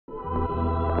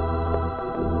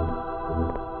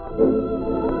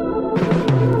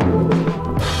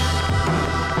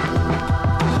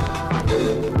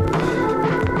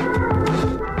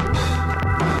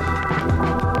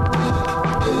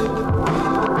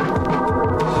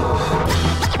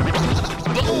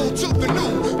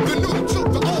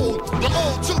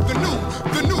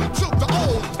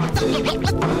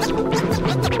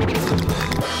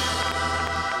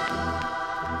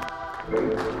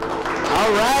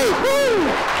right.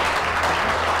 Woo!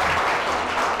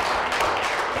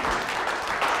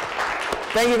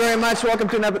 Thank you very much. Welcome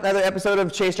to another episode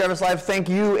of Chase Jarvis Live. Thank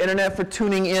you, Internet, for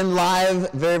tuning in live.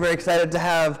 Very, very excited to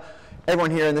have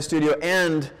everyone here in the studio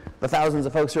and the thousands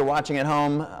of folks who are watching at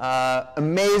home.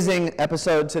 Amazing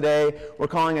episode today. We're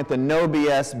calling it the No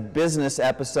BS Business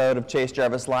episode of Chase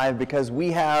Jarvis Live because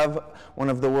we have one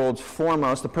of the world's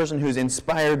foremost, the person who's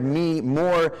inspired me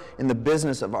more in the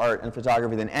business of art and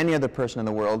photography than any other person in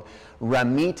the world,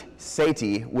 Ramit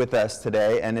Sethi, with us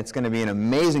today, and it's going to be an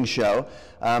amazing show.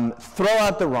 Throw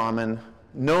out the ramen.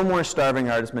 No more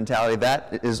starving artist mentality.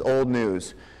 That is old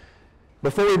news.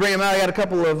 Before we bring him out, I got a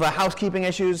couple of housekeeping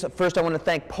issues. First, I want to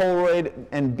thank Polaroid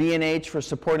and B&H for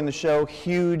supporting the show.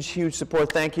 Huge, huge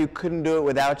support. Thank you. Couldn't do it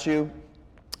without you.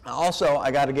 Also, I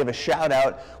got to give a shout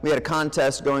out. We had a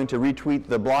contest going to retweet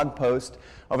the blog post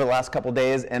over the last couple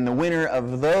days, and the winner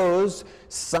of those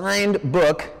signed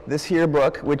book, this here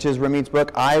book, which is Ramit's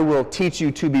book, I Will Teach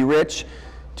You to Be Rich.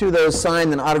 Two of those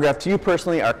signed and autographed to you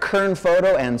personally are Kern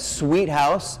Photo and Sweet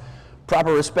House.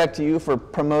 Proper respect to you for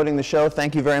promoting the show.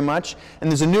 Thank you very much.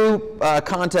 And there's a new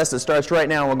contest that starts right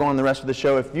now. We'll go on the rest of the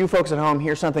show. If you folks at home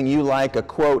hear something you like, a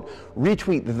quote,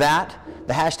 retweet that,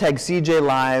 the hashtag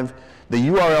CJLive, the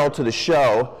URL to the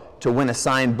show to win a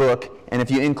signed book. And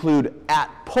if you include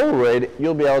 @Polaroid,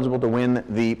 you'll be eligible to win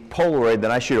the Polaroid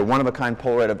that I shoot, a one-of-a-kind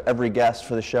Polaroid of every guest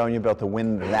for the show, and you'll be able to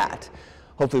win that.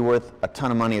 Hopefully worth a ton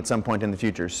of money at some point in the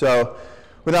future. So,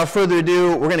 without further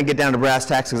ado, we're going to get down to brass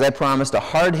tacks because I promised a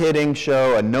hard-hitting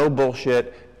show, a no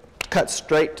bullshit, cut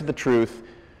straight to the truth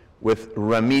with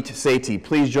Ramit Sethi.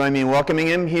 Please join me in welcoming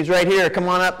him. He's right here. Come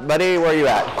on up, buddy. Where are you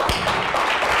at?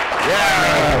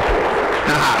 Yeah.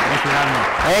 Thanks for having me.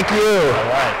 Thank you. All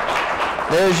right.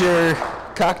 There's your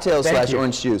cocktail Thank slash you.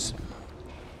 orange juice.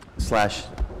 Slash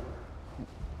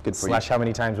good for Slash you. how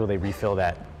many times will they refill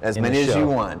that? As in many the as show? you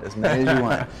want. As many as you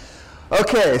want.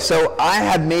 Okay, so I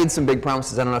had made some big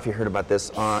promises. I don't know if you heard about this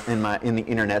in the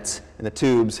internets, in the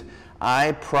tubes.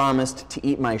 I promised to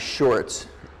eat my shorts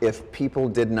if people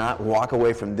did not walk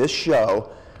away from this show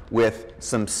with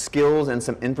some skills and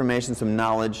some information, some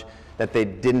knowledge that they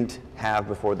didn't have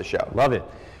before the show. Love it.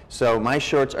 So my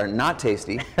shorts are not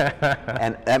tasty,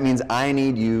 and that means I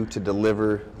need you to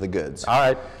deliver the goods.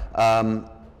 All right.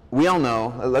 We all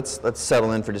know, let's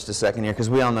settle in for just a second here, because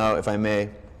we all know, if I may,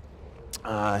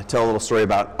 tell a little story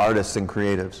about artists and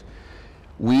creatives.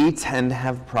 We tend to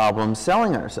have problems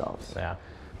selling ourselves. Yeah.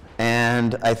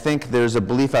 And I think there's a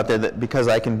belief out there that because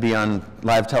I can be on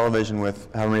live television with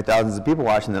however many thousands of people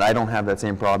watching that I don't have that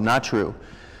same problem. Not true.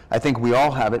 I think we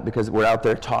all have it because we're out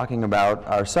there talking about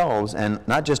ourselves, and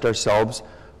not just ourselves,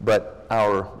 but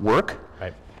our work.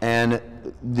 Right. And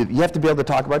you have to be able to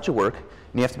talk about your work,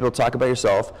 and you have to be able to talk about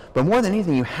yourself. But more than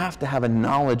anything, you have to have a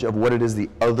knowledge of what it is the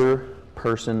other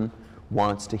person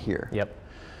wants to hear. Yep.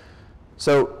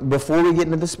 So before we get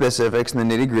into the specifics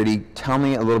and the nitty-gritty, tell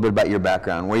me a little bit about your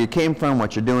background, where you came from,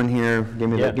 what you're doing here. Give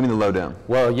me the lowdown.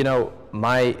 Well, you know,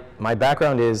 my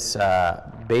background is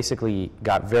basically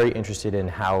got very interested in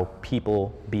how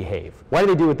people behave. Why do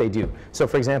they do what they do? So,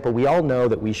 for example, we all know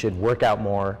that we should work out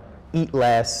more, eat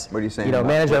less. What are you saying? You know,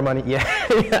 manage our money. Yeah,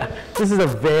 yeah. This is a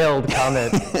veiled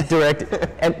comment,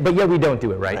 directed, but yet we don't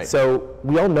do it, right? So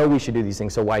we all know we should do these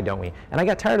things. So why don't we? And I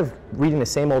got tired of reading the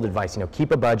same old advice. You know,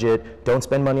 keep a budget, don't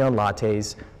spend money on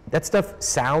lattes. That stuff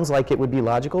sounds like it would be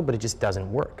logical, but it just doesn't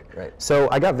work. Right. So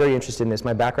I got very interested in this.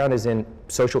 My background is in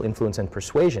social influence and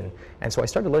persuasion, and so I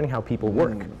started learning how people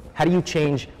work. How do you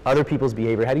change other people's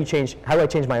behavior? How do I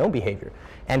change my own behavior?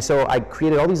 And so I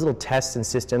created all these little tests and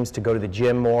systems to go to the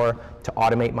gym more, to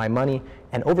automate my money.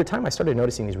 And over time, I started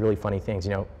noticing these really funny things.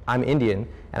 You know, I'm Indian,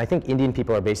 and I think Indian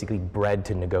people are basically bred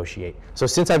to negotiate. So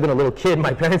since I've been a little kid,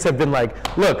 my parents have been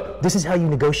like, look, this is how you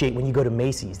negotiate when you go to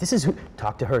Macy's. This is who,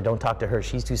 talk to her, don't talk to her.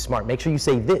 She's too smart. Make sure you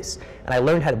say this. And I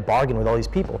learned how to bargain with all these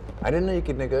people. I didn't know you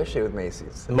could negotiate with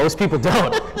Macy's. Most people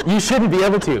don't. You shouldn't be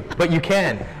able to, but you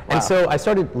can. Wow. And so I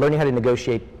started learning how to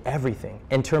negotiate everything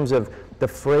in terms of the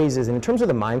phrases and in terms of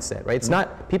the mindset, right? It's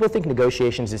not, people think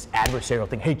negotiations is this adversarial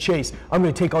thing. Hey, Chase, I'm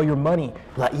going to take all your money.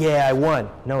 Like, yeah, I won.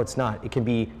 No, it's not. It can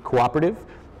be cooperative.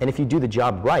 And if you do the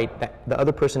job right, the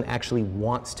other person actually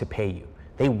wants to pay you.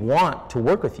 They want to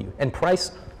work with you. And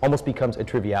price almost becomes a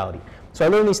triviality. So I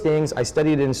learned these things. I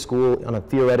studied it in school on a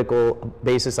theoretical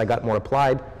basis. I got more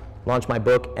applied, launched my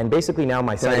book, and basically now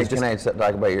my site is just... Can I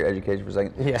talk about your education for a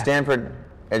second? Yeah. Stanford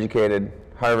educated,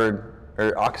 Harvard,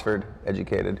 or Oxford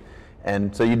educated,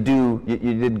 And so you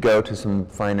did go to some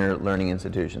finer learning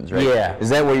institutions, right? Yeah. Is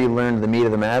that where you learned the meat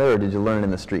of the matter, or did you learn it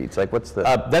in the streets? Like, what's the?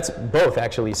 That's both,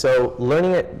 actually. So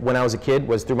learning it when I was a kid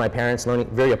was through my parents, learning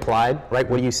very applied, right?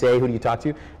 What do you say? Who do you talk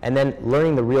to? And then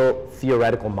learning the real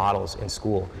theoretical models in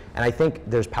school. And I think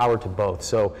there's power to both.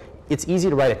 So it's easy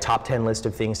to write a top 10 list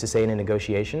of things to say in a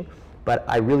negotiation, but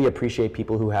I really appreciate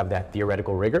people who have that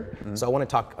theoretical rigor. So I want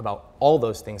to talk about all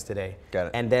those things today. Got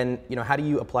it. And then, how do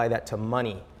you apply that to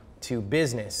money, to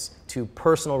business, to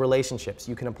personal relationships?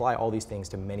 You can apply all these things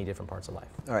to many different parts of life.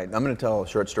 All right, I'm going to tell a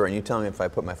short story, and you tell me if I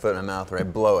put my foot in my mouth or I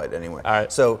blow it anyway. All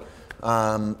right. So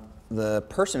the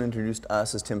person who introduced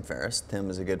us is Tim Ferriss. Tim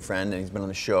is a good friend, and he's been on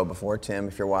the show before. Tim,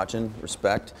 if you're watching,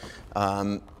 respect.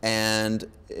 And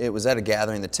it was at a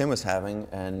gathering that Tim was having,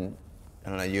 and I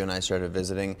don't know, you and I started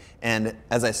visiting. And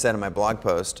as I said in my blog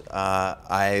post,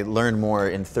 I learned more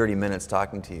in 30 minutes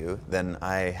talking to you than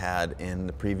I had in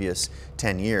the previous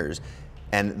 10 years.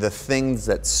 And the things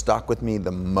that stuck with me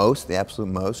the most, the absolute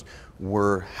most,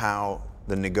 were how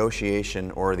the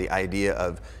negotiation, or the idea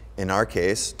of, in our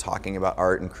case, talking about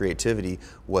art and creativity,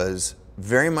 was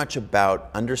very much about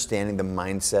understanding the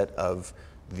mindset of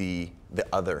the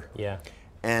other. Yeah.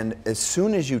 And as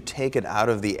soon as you take it out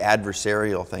of the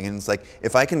adversarial thing, and it's like,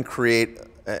 if I can create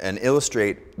and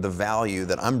illustrate the value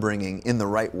that I'm bringing in the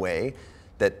right way,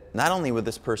 that not only would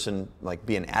this person like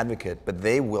be an advocate, but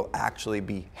they will actually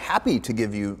be happy to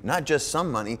give you not just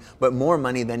some money, but more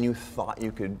money than you thought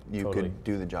you could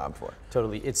do the job for.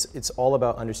 Totally. It's all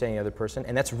about understanding the other person,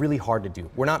 and that's really hard to do.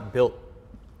 We're not built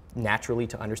naturally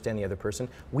to understand the other person.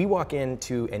 We walk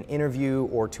into an interview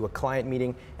or to a client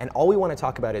meeting, and all we want to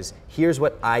talk about is, here's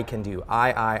what I can do.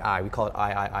 I. We call it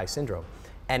I syndrome.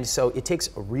 And so it takes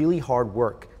really hard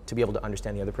work to be able to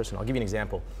understand the other person. I'll give you an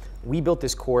example. We built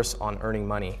this course on earning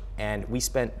money, and we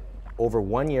spent over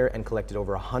 1 year and collected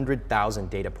over 100,000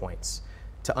 data points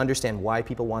to understand why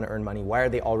people want to earn money, why are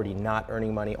they already not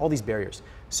earning money, all these barriers.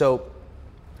 So,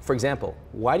 for example,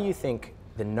 why do you think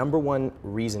the #1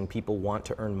 reason people want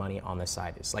to earn money on this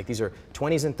side is? Like, these are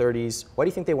 20s and 30s. Why do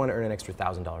you think they want to earn an extra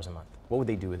 $1,000 a month? What would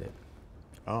they do with it?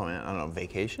 Oh man, I don't know,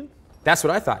 vacation? That's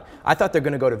what I thought. I thought they're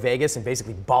going to go to Vegas and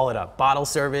basically ball it up, bottle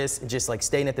service, and just like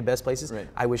staying at the best places. Right.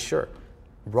 I was sure.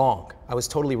 Wrong. I was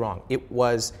totally wrong. It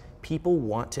was, people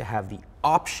want to have the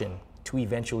option to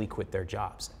eventually quit their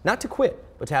jobs. Not to quit,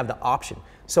 but to have the option.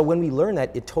 So when we learned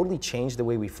that, it totally changed the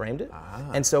way we framed it.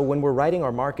 And so when we're writing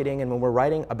our marketing and when we're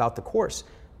writing about the course,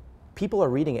 people are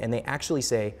reading it and they actually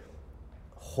say,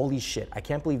 holy shit, I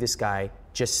can't believe this guy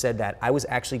just said that. I was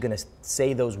actually going to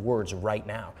say those words right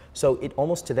now. So it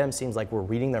almost to them seems like we're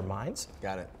reading their minds.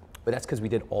 Got it. But that's because we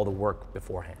did all the work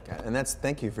beforehand. And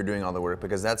thank you for doing all the work,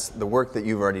 because that's the work that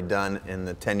you've already done in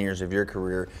the 10 years of your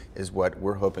career is what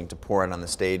we're hoping to pour out on the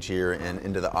stage here and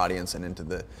into the audience and into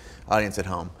the audience at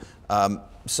home.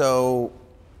 So,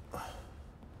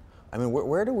 I mean,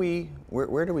 where do we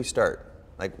start?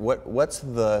 Like, what's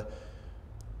the,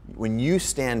 when you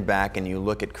stand back and you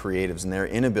look at creatives and their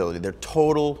inability, their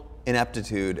total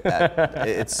ineptitude at,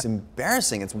 it's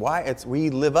embarrassing.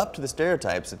 We live up to the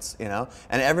stereotypes. And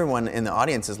everyone in the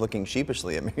audience is looking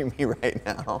sheepishly at me right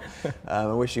now. I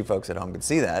wish you folks at home could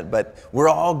see that, but we're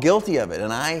all guilty of it,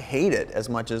 and I hate it as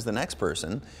much as the next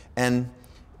person. And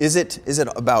is it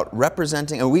about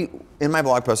representing? And in my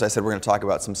blog post I said we're going to talk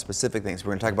about some specific things. We're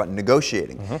going to talk about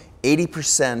negotiating.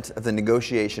 80% of the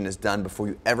negotiation is done before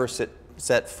you ever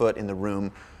set foot in the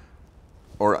room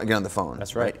or get on the phone.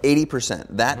 That's right. 80%.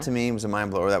 That to me was a mind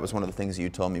blower. That was one of the things that you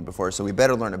told me before. So we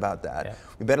better learn about that. Yeah.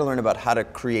 We better learn about how to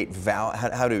create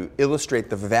how to illustrate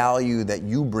the value that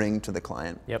you bring to the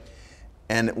client. Yep.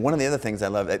 And one of the other things I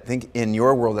love, I think in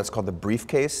your world that's called the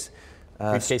briefcase.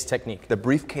 Briefcase technique. The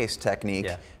briefcase technique.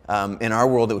 Yeah. In our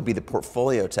world, it would be the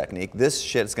portfolio technique. This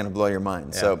shit is going to blow your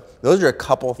mind. Yeah. So those are a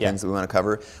couple things that we want to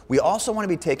cover. We also want to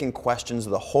be taking questions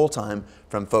the whole time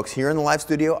from folks here in the live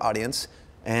studio audience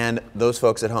and those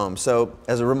folks at home. So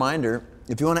as a reminder,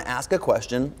 if you want to ask a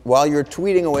question while you're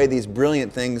tweeting away these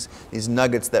brilliant things, these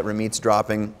nuggets that Ramit's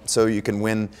dropping, so you can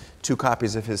win 2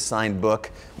 copies of his signed book,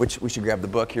 which we should grab the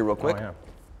book here real quick. Oh,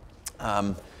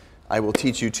 yeah. I Will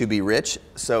Teach You to Be Rich.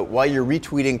 So while you're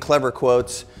retweeting clever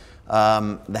quotes,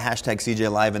 the hashtag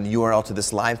CJ Live and the URL to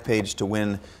this live page to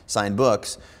win signed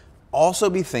books, also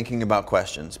be thinking about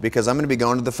questions, because I'm going to be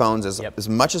going to the phones as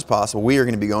much as possible. We are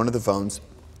going to be going to the phones.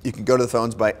 You can go to the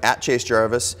phones by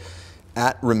 @ChaseJarvis,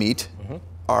 @Ramit,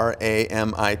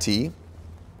 RAMIT,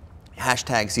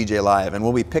 hashtag CJ Live, and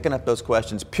we'll be picking up those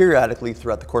questions periodically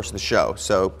throughout the course of the show.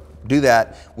 So do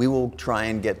that. We will try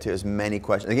and get to as many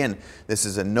questions. Again, this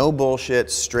is a no bullshit,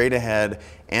 straight ahead,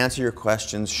 answer your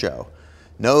questions show.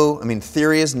 no, I mean,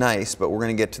 theory is nice, but we're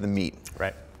going to get to the meat.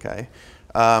 Right. Okay.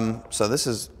 So this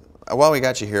is, while we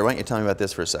got you here, why don't you tell me about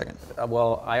this for a second?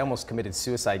 Well, I almost committed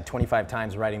suicide 25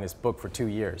 times writing this book for 2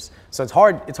 years. So it's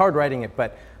hard writing it,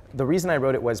 but the reason I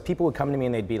wrote it was people would come to me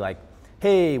and they'd be like,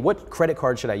 hey, what credit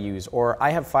card should I use? Or I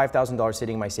have $5,000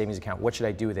 sitting in my savings account, what should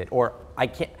I do with it? Or I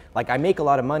can't, like I make a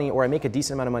lot of money or I make a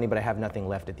decent amount of money, but I have nothing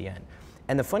left at the end.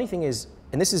 And the funny thing is,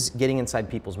 and this is getting inside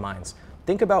people's minds,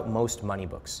 think about most money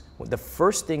books. The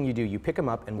first thing you do, you pick them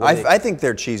up and I think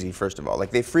they're cheesy, first of all.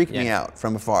 Like they freak me out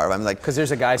from afar. I'm like, because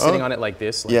there's a guy sitting on it like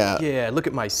this. Like, yeah, look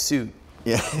at my suit.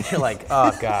 Yeah. And you're like,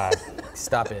 oh God,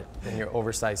 stop it, in your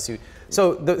oversized suit.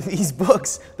 So these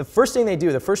books, the first thing they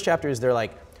do, the first chapter is they're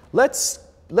like, let's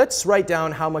write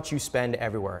down how much you spend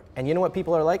everywhere. And you know what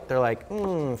people are like? They're like,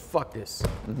 fuck this.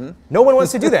 No one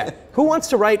wants to do that. Who wants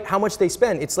to write how much they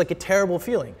spend? It's like a terrible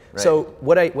feeling. Right. So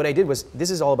what I did was,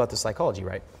 this is all about the psychology,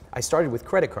 right? I started with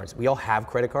credit cards. We all have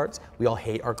credit cards. We all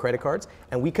hate our credit cards.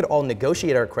 And we could all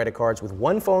negotiate our credit cards with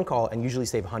one phone call and usually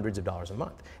save hundreds of dollars a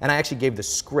month. And I actually gave the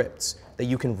scripts that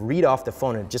you can read off the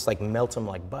phone and just like melt them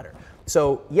like butter.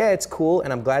 So yeah, it's cool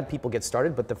and I'm glad people get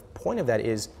started, but the point of that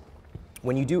is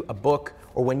when you do a book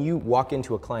or when you walk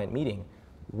into a client meeting,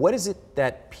 what is it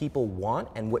that people want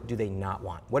and what do they not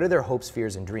want? What are their hopes,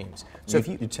 fears, and dreams? So if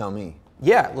you tell me.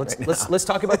 Yeah, let's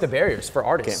talk about the barriers for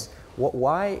artists.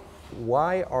 Okay.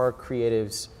 Why are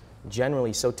creatives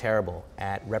generally so terrible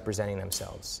at representing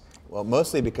themselves? Well,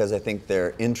 mostly because I think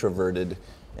they're introverted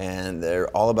and they're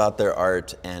all about their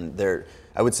art and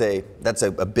I would say that's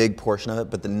a big portion of it,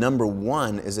 but the number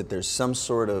one is that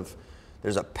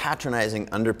there's a patronizing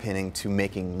underpinning to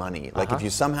making money. Like if you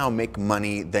somehow make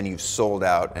money, then you've sold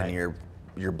out and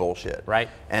you're bullshit. Right.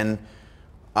 And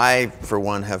I, for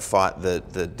one, have fought the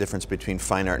difference between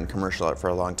fine art and commercial art for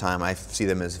a long time. I see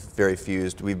them as very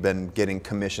fused. We've been getting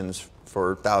commissions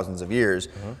for thousands of years,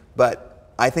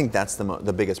 but I think that's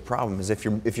the biggest problem is if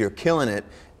you're killing it,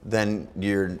 then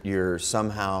you're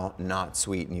somehow not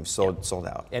sweet and you've sold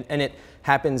out. And it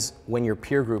happens when your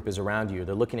peer group is around you.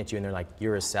 They're looking at you and they're like,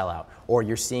 you're a sellout. Or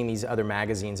you're seeing these other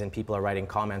magazines and people are writing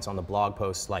comments on the blog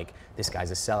posts like, this guy's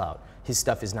a sellout. His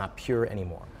stuff is not pure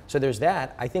anymore. So there's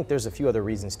that. I think there's a few other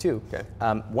reasons too. Okay.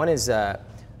 One is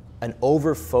an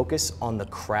over-focus on the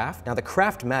craft. Now the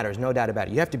craft matters, no doubt about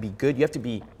it. You have to be good, you have to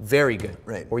be very good,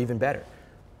 or even better.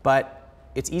 But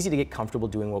it's easy to get comfortable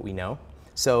doing what we know.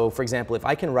 So for example, if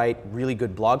I can write really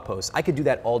good blog posts, I could do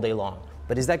that all day long.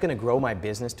 But is that gonna grow my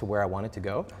business to where I want it to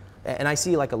go? And I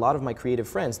see like a lot of my creative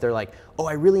friends, they're like, oh,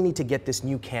 I really need to get this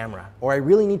new camera, or I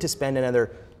really need to spend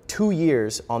another 2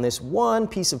 years on this one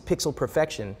piece of pixel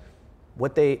perfection.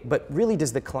 But really,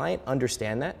 does the client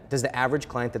understand that? Does the average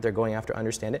client that they're going after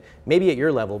understand it? Maybe at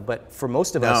your level, but for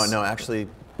most of us. No, actually,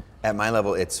 at my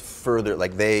level, it's further,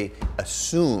 like they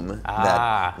assume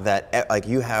that like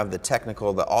you have the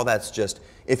technical, all that's just,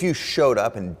 if you showed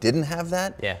up and didn't have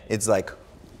that, it's like,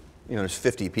 there's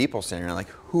 50 people sitting around like,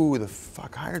 who the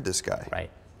fuck hired this guy?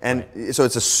 Right. And so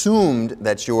it's assumed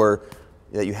that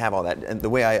you have all that. And the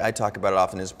way I talk about it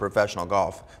often is professional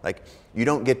golf. Like, you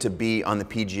don't get to be on the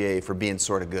PGA for being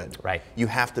sort of good. Right. You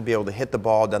have to be able to hit the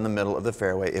ball down the middle of the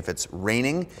fairway. If it's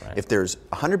raining, if there's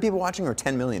 100 people watching or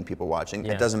 10 million people watching,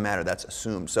 it doesn't matter, that's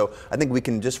assumed. So I think we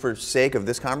can, just for sake of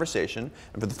this conversation,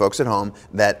 and for the folks at home,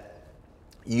 that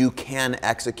you can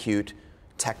execute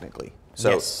technically.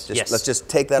 So let's just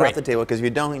take that off the table, because if you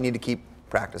don't, you need to keep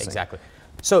practicing. Exactly.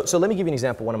 So let me give you an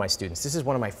example of one of my students. This is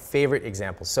one of my favorite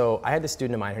examples. So I had this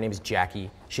student of mine, her name is Jackie.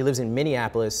 She lives in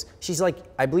Minneapolis. She's like,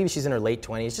 I believe she's in her late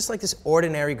 20s, just like this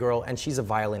ordinary girl, and she's a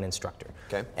violin instructor.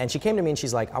 Okay. And she came to me and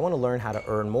she's like, I want to learn how to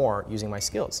earn more using my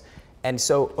skills. And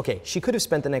so, she could have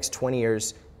spent the next 20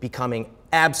 years becoming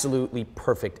absolutely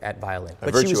perfect at violin.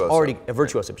 But she was already a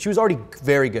virtuoso. She was already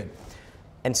very good.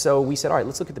 And so we said, all right,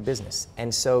 let's look at the business.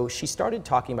 And so she started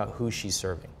talking about who she's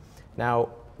serving. Now,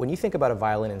 when you think about a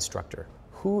violin instructor,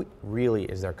 who really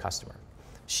is their customer?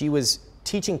 She was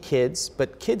teaching kids,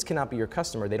 but kids cannot be your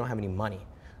customer. They don't have any money.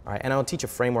 All right? And I'll teach a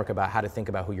framework about how to think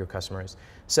about who your customer is.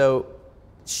 So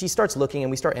she starts looking and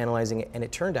we start analyzing it, and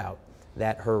it turned out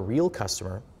that her real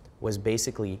customer was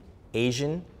basically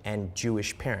Asian and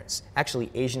Jewish parents.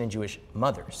 Actually, Asian and Jewish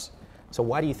mothers. So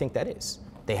why do you think that is?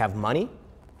 They have money,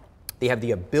 they have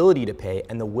the ability to pay,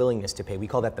 and the willingness to pay. We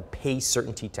call that the pay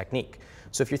certainty technique.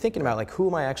 So if you're thinking about like, who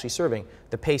am I actually serving?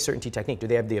 The pay certainty technique. Do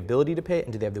they have the ability to pay,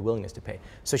 and do they have the willingness to pay?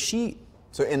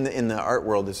 So in the art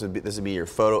world, this would be your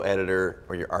photo editor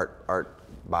or your art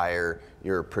buyer,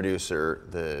 your producer,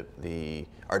 the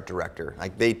art director.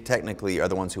 Like they technically are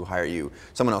the ones who hire you.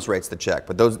 Someone else writes the check,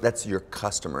 but that's your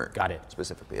customer. Got it.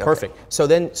 Specifically. Okay. Perfect. So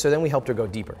then we helped her go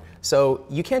deeper. So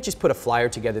you can't just put a flyer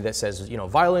together that says, you know,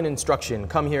 violin instruction,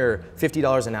 come here,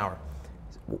 $50 an hour.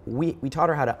 We taught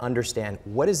her how to understand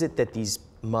what is it that these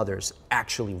mothers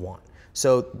actually want.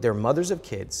 So they're mothers of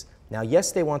kids. Now,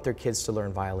 yes, they want their kids to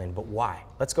learn violin, but why?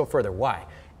 Let's go further. Why?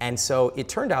 And so it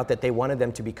turned out that they wanted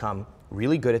them to become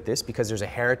really good at this because there's a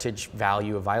heritage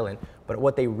value of violin, but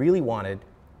what they really wanted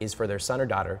is for their son or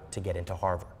daughter to get into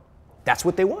Harvard. That's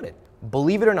what they wanted,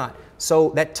 believe it or not. So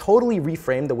that totally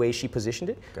reframed the way she positioned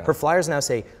it. Her flyers now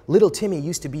say, little Timmy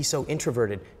used to be so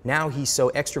introverted, now he's so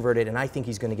extroverted, and I think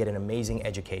he's gonna get an amazing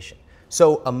education.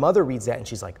 So a mother reads that and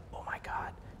she's like, oh my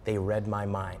God, they read my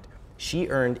mind. She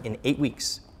earned in 8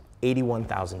 weeks,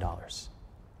 $81,000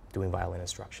 doing violin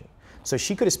instruction. So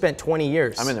she could have spent 20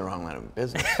 years. I'm in the wrong line of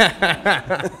business.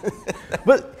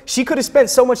 But she could have spent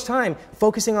so much time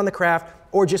focusing on the craft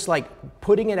or just like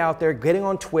putting it out there, getting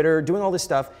on Twitter, doing all this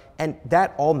stuff. And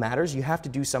that all matters. You have to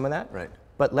do some of that. Right.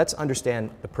 But let's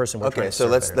understand the person we're trying to so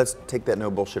serve let's take that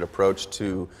no bullshit approach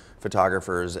to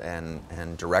photographers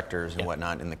and directors and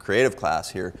whatnot in the creative class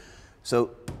here.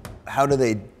 So how do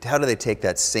they take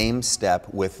that same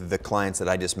step with the clients that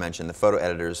I just mentioned, the photo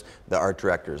editors, the art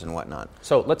directors and whatnot?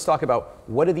 So let's talk about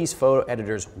what do these photo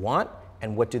editors want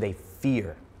and what do they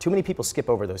fear? Too many people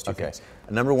skip over those two things.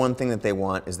 Number one thing that they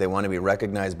want is they want to be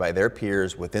recognized by their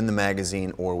peers within the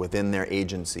magazine or within their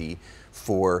agency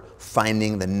for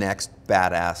finding the next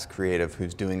badass creative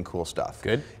who's doing cool stuff.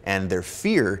 Good. And their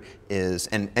fear is,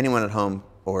 and anyone at home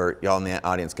or y'all in the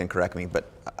audience can correct me,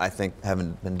 but I think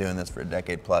having been doing this for a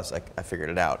decade plus, I figured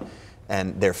it out.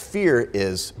 And their fear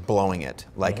is blowing it,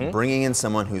 like bringing in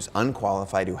someone who's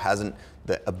unqualified, who hasn't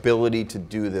the ability to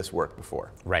do this work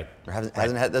before. Right. Or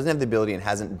doesn't have the ability and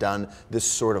hasn't done this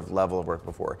sort of level of work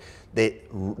before.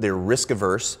 They're risk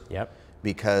averse. Yep.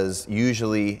 Because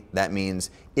usually that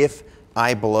means if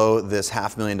I blow this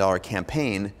 $500,000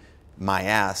 campaign, my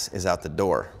ass is out the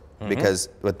door. Because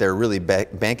what they're really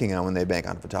banking on when they bank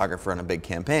on a photographer on a big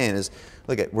campaign is,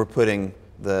 look at, we're putting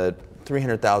the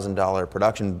 $300,000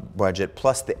 production budget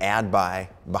plus the ad buy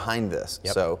behind this.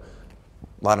 Yep. So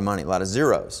a lot of money, a lot of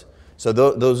zeros. So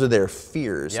those are their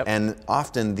fears. Yep. And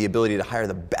often the ability to hire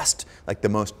the best, like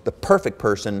the perfect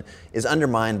person is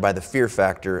undermined by the fear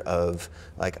factor of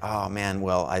like, oh man,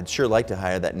 well, I'd sure like to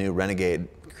hire that new renegade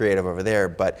creative over there,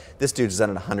 but this dude's done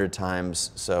it 100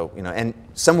 times, so, you know, and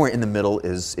somewhere in the middle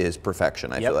is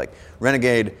perfection, I feel like.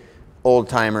 Renegade, old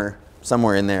timer,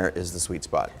 somewhere in there is the sweet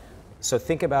spot. So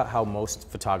think about how most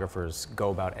photographers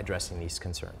go about addressing these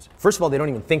concerns. First of all, they don't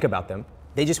even think about them.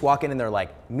 They just walk in and they're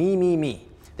like, me, me, me.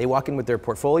 They walk in with their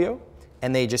portfolio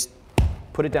and they just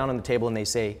put it down on the table and they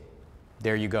say,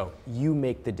 there you go, you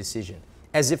make the decision.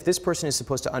 As if this person is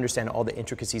supposed to understand all the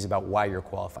intricacies about why you're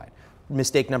qualified.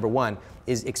 Mistake number one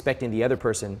is expecting the other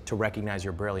person to recognize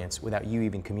your brilliance without you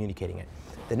even communicating it.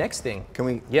 The next thing. Can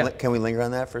we linger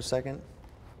on that for a second?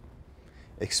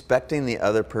 Expecting the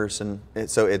other person,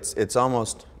 so it's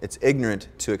ignorant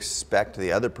to expect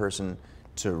the other person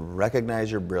to recognize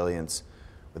your brilliance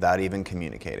without even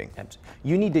communicating.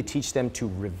 You need to teach them to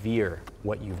revere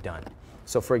what you've done.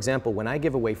 So for example, when I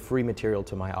give away free material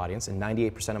to my audience, and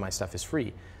 98% of my stuff is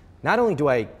free, not only do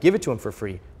I give it to them for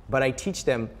free, but I teach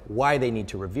them why they need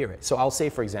to revere it. So I'll say,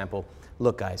 for example,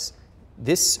 look guys,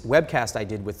 this webcast I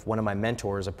did with one of my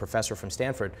mentors, a professor from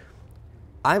Stanford,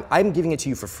 I'm giving it to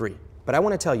you for free. But I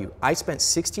want to tell you, I spent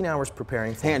 16 hours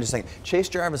preparing for it. Hang on just a second.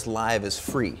 ChaseJarvis Live is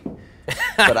free.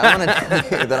 But I want to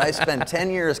tell you that I spent 10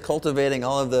 years cultivating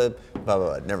all of the blah,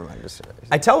 blah, blah. Never mind.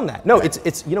 I tell them that. No,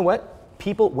 it's you know what?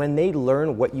 People, when they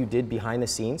learn what you did behind the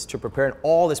scenes to prepare and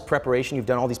all this preparation you've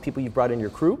done, all these people you've brought in your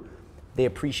crew, they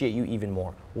appreciate you even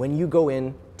more. When you go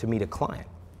in to meet a client,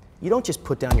 you don't just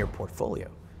put down your portfolio.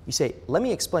 You say, let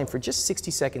me explain for just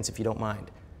 60 seconds, if you don't mind,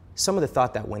 some of the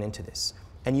thought that went into this.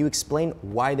 And you explain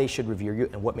why they should revere you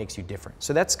and what makes you different.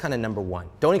 So that's kind of number one.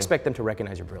 Don't expect them to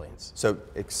recognize your brilliance. So,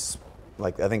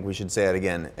 I think we should say it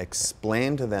again.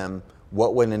 Explain to them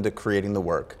what went into creating the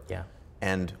work. Yeah.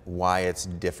 And why it's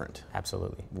different.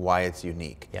 Absolutely. Why it's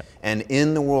unique. Yep. And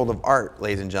in the world of art,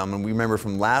 ladies and gentlemen, we remember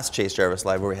from last ChaseJarvis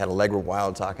Live where we had Allegra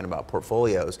Wild talking about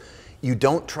portfolios. You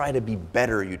don't try to be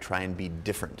better, you try and be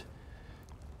different.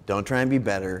 Don't try and be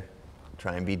better,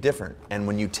 try and be different. And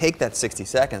when you take that 60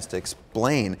 seconds to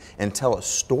explain and tell a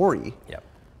story, yep.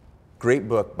 Great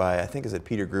book by, I think, is it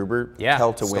Peter Gruber? Yeah,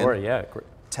 Tell to Win. Story, yeah.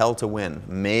 Tell to Win.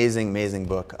 Amazing, amazing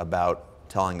book about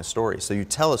telling a story. So you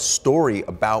tell a story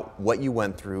about what you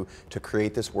went through to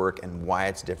create this work and why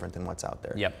it's different than what's out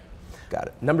there. Yep. Got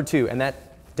it. Number two, and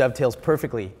that dovetails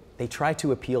perfectly. They try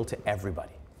to appeal to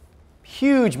everybody.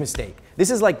 Huge mistake.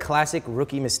 This is like classic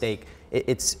rookie mistake.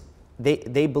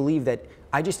 They believe that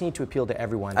I just need to appeal to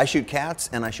everyone. I shoot cats,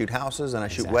 and I shoot houses, and I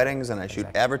shoot weddings, and I shoot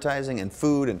advertising and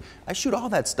food, and I shoot all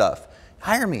that stuff.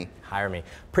 Hire me. Hire me.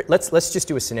 Let's just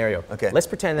do a scenario. Okay. Let's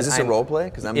pretend that Is this a role play?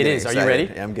 Because I'm It getting is. excited. Are you ready?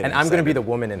 Yeah, I'm getting And I'm excited. going to be the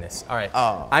woman in this. All right.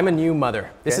 Oh. I'm a new mother.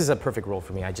 This is a perfect role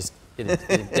for me. It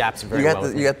adapts very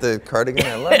well. You got the cardigan.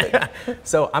 I love it.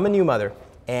 So I'm a new mother,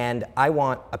 and I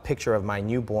want a picture of my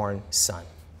newborn son.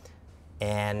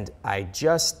 And I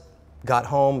just got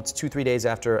home. It's 2-3 days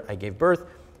after I gave birth.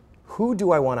 Who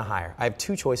do I want to hire? I have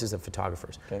two choices of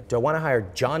photographers. Okay. Do I want to hire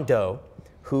John Doe,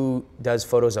 who does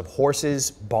photos of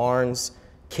horses, barns,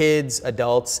 kids,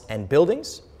 adults, and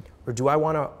buildings? Or do I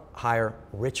want to hire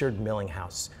Richard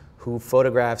Millinghouse, who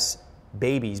photographs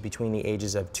babies between the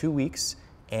ages of 2 weeks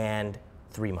and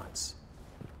 3 months?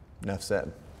 Enough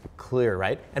said. Clear,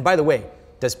 right? And by the way,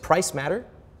 does price matter?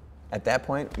 At that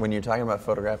point, when you're talking about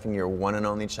photographing your one and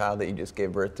only child that you just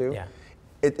gave birth to, yeah.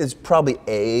 It's probably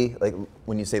like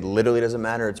when you say literally doesn't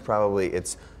matter,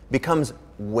 it becomes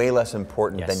way less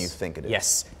important than you think it is.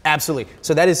 Yes, absolutely.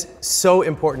 So that is so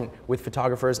important with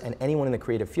photographers and anyone in the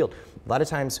creative field. A lot of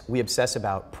times we obsess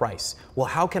about price. Well,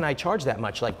 how can I charge that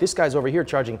much? Like this guy's over here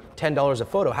charging $10 a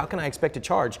photo. How can I expect to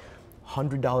charge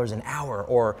 $100 an hour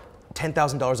or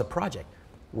 $10,000 a project?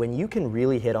 When you can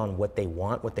really hit on what they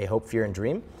want, what they hope, fear, and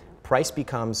dream, price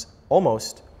becomes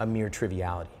almost a mere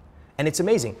triviality. And it's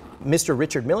amazing. Mr.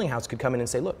 Richard Millinghouse could come in and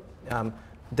say, look,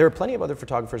 there are plenty of other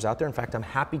photographers out there. In fact, I'm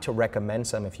happy to recommend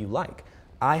some if you like.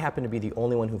 I happen to be the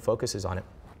only one who focuses on it.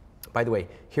 By the way,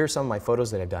 here's some of my photos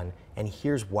that I've done, and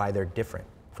here's why they're different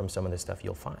from some of the stuff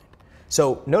you'll find.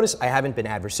 So notice I haven't been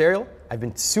adversarial. I've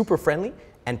been super friendly,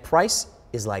 and price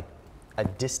is like a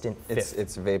distant fifth.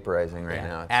 It's vaporizing right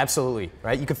now. Absolutely,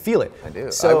 right? You can feel it. I do.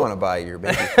 So, I want to buy your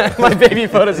baby photos. my baby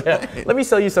photos, yeah. Let me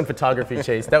sell you some photography,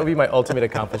 Chase. That would be my ultimate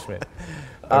accomplishment.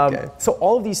 Okay. So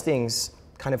all of these things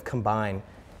kind of combine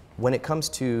when it comes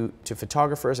to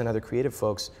photographers and other creative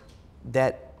folks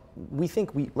that we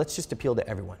think let's just appeal to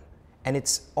everyone. And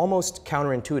it's almost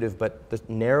counterintuitive, but the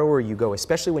narrower you go,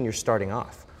 especially when you're starting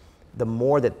off, the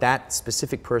more that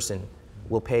specific person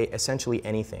will pay essentially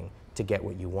anything to get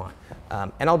what you want.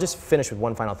 And I'll just finish with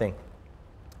one final thing.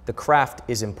 The craft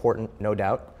is important, no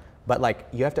doubt, but like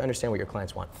you have to understand what your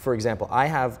clients want. For example, I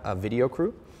have a video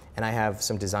crew and I have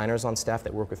some designers on staff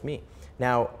that work with me.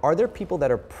 Now, are there people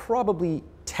that are probably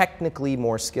technically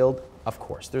more skilled? Of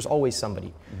course, there's always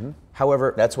somebody. Mm-hmm.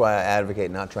 However, that's why I advocate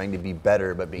not trying to be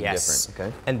better, but being different.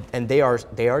 Okay. And they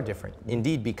are different,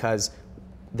 indeed, because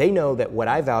they know that what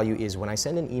I value is when I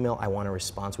send an email, I want a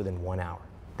response within 1 hour.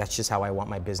 That's just how I want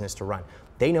my business to run.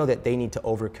 They know that they need to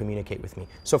over-communicate with me.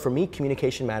 So for me,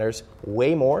 communication matters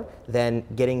way more than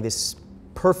getting this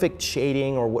perfect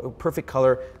shading or perfect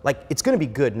color. Like, it's gonna be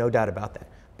good, no doubt about that.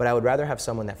 But I would rather have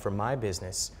someone that for my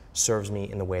business serves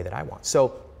me in the way that I want.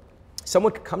 So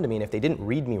someone could come to me, and if they didn't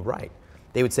read me right,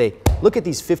 they would say, look at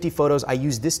these 50 photos, I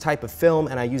use this type of film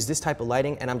and I use this type of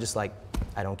lighting, and I'm just like,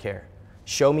 I don't care.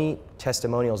 Show me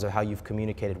testimonials of how you've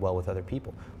communicated well with other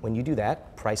people. When you do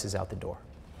that, price is out the door.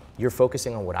 You're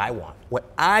focusing on what I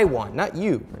want, not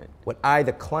you, right. What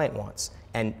the client wants,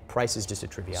 and price is just a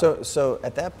triviality. So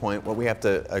at that point, what we have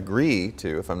to agree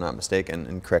to, if I'm not mistaken,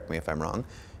 and correct me if I'm wrong,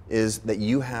 is that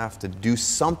you have to do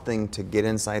something to get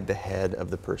inside the head of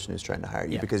the person who's trying to hire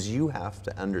you, because you have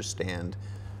to understand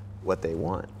what they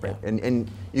want, right? Yeah.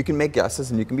 And you can make guesses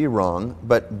and you can be wrong,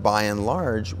 but by and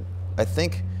large, I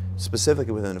think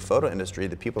specifically within the photo industry,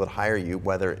 the people that hire you,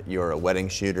 whether you're a wedding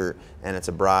shooter and it's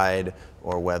a bride,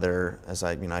 or whether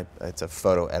it's a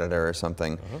photo editor or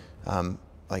something,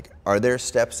 like, are there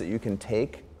steps that you can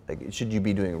take? Like, should you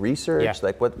be doing research?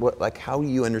 Yeah. Like, how do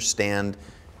you understand?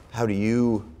 How do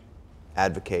you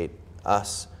advocate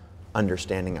us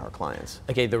understanding our clients?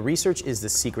 Okay, the research is the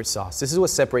secret sauce. This is what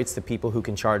separates the people who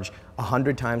can charge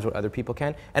 100 times what other people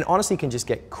can, and honestly can just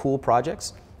get cool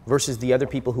projects, versus the other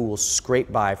people who will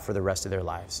scrape by for the rest of their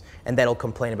lives. And that'll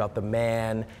complain about the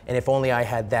man, and if only I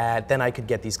had that, then I could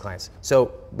get these clients.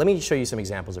 So let me show you some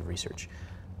examples of research.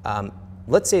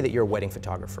 Let's say that you're a wedding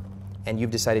photographer, and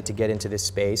you've decided to get into this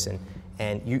space,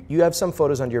 and you have some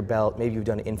photos under your belt, maybe you've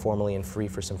done it informally and free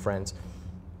for some friends.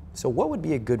 So what would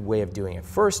be a good way of doing it?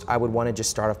 First, I would want to just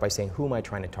start off by saying, who am I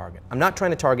trying to target? I'm not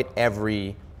trying to target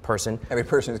every person. Every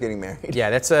person who's getting married. Yeah,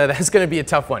 that's going to be a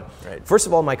tough one. Right. First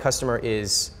of all, my customer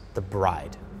is the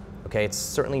bride. Okay, it's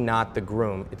certainly not the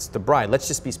groom, it's the bride. Let's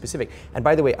just be specific. And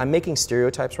by the way, I'm making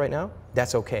stereotypes right now.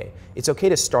 That's okay. It's okay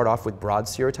to start off with broad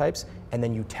stereotypes and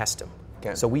then you test them.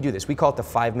 Okay. So we do this. We call it the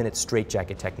 5-minute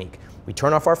straitjacket technique. We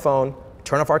turn off our phone,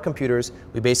 turn off our computers.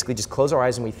 We basically just close our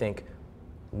eyes and we think,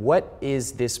 what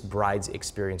is this bride's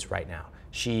experience right now?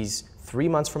 She's 3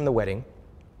 months from the wedding.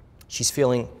 She's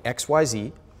feeling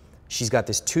XYZ. She's got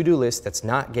this to-do list that's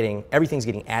not getting, everything's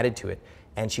getting added to it.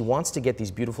 And she wants to get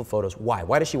these beautiful photos. Why?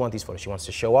 Why does she want these photos? She wants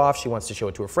to show off. She wants to show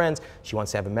it to her friends. She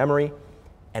wants to have a memory.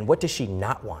 And what does she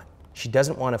not want? She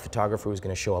doesn't want a photographer who's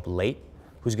going to show up late,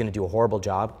 who's going to do a horrible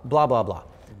job, blah, blah, blah.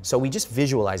 So we just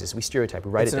visualize this. We stereotype.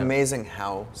 We write it down. It's amazing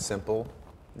how simple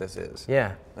this is.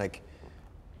 Yeah. Like,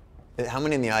 how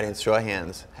many in the audience, show of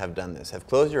hands, have done this? Have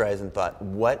closed your eyes and thought,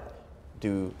 what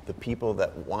do the people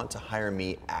that want to hire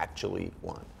me actually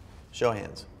want? Show of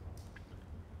hands.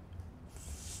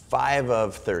 5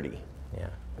 of 30. Yeah.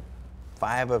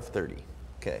 5 of 30.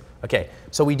 Okay. Okay,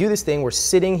 so we do this thing. We're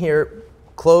sitting here,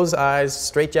 closed eyes,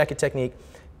 straitjacket technique,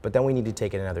 but then we need to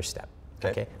take it another step.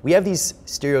 Okay. We have these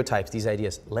stereotypes, these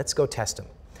ideas. Let's go test them.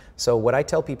 So what I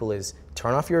tell people is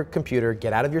turn off your computer,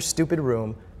 get out of your stupid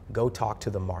room, go talk to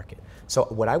the market. So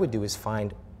what I would do is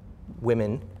find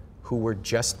women who were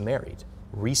just married,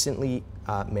 recently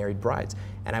married brides.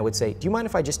 And I would say, do you mind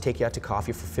if I just take you out to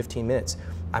coffee for 15 minutes?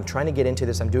 I'm trying to get into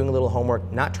this. I'm doing a little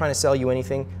homework, not trying to sell you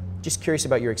anything, just curious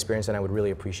about your experience, and I would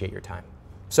really appreciate your time.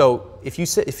 So if you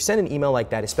send an email like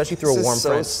that, especially through a warm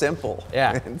friend. This is so simple.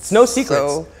 Yeah, it's no secrets.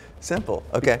 So simple.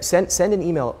 Okay. Send an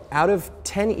email. Out of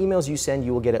 10 emails you send,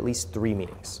 you will get at least 3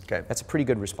 meetings. Okay. That's a pretty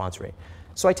good response rate.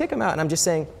 So I take them out and I'm just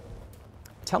saying,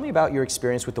 tell me about your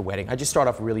experience with the wedding. I just start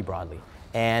off really broadly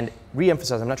and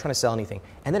re-emphasize, I'm not trying to sell anything.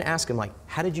 And then ask them, like,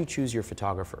 how did you choose your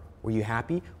photographer? Were you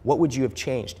happy? What would you have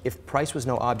changed? If price was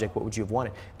no object, what would you have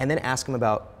wanted? And then ask them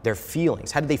about their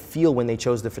feelings. How did they feel when they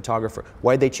chose the photographer?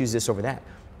 Why did they choose this over that?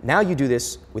 Now you do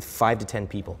this with 5 to 10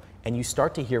 people and you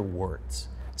start to hear words.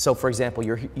 So for example,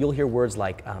 you'll hear words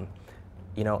like,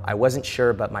 you know, I wasn't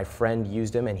sure, but my friend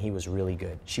used him and he was really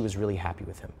good. She was really happy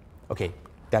with him. Okay,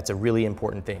 that's a really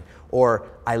important thing. Or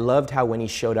I loved how when he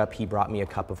showed up, he brought me a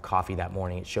cup of coffee that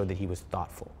morning. It showed that he was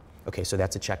thoughtful. Okay, so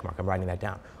that's a check mark. I'm writing that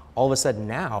down. All of a sudden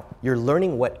now, you're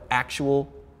learning what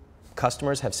actual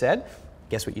customers have said.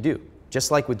 Guess what you do? Just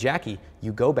like with Jackie,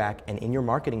 you go back and in your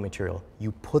marketing material,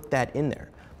 you put that in there.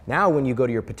 Now when you go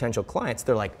to your potential clients,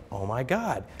 they're like, oh my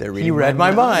God, he read my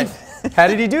mind. How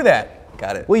did he do that?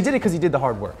 Got it. Well, he did it because he did the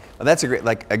hard work. Well, that's a great,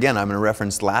 like, again, I'm going to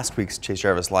reference last week's Chase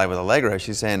Jarvis Live with Allegra.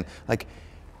 She's saying, like,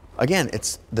 again,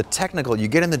 it's the technical. You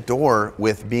get in the door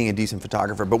with being a decent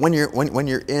photographer, but when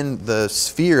you're in the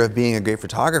sphere of being a great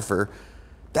photographer,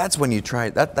 that's when you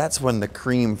try. That's when the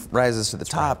cream rises to the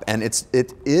top, and it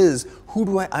is who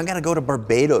do I'm gonna go to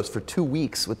Barbados for 2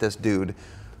 weeks with this dude.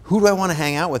 Who do I want to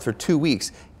hang out with for 2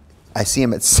 weeks? I see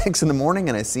him at 6 in the morning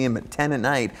and I see him at 10 at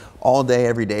night, all day,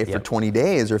 every day for 20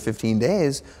 days or 15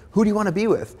 days. Who do you want to be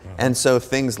with? And so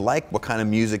things like what kind of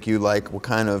music you like, what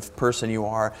kind of person you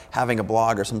are, having a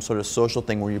blog or some sort of social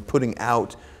thing where you're putting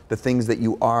out the things that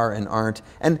you are and aren't.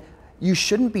 And you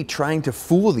shouldn't be trying to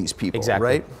fool these people,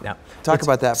 right? Yeah. Talk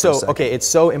about that for a second. Okay, it's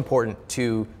so important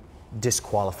to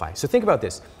disqualify. So think about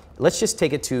this. Let's just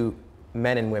take it to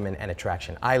men and women and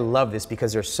attraction. I love this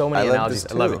because there's so many analogies.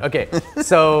 I love it. Okay,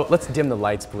 so let's dim the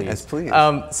lights, please. Yes, please.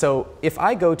 So if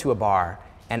I go to a bar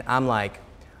and I'm like,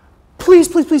 please,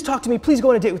 please, please talk to me. Please go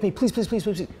on a date with me. Please, please, please,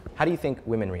 please. How do you think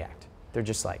women react? They're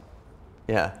just like,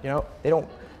 yeah. You know, they don't.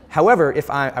 However, if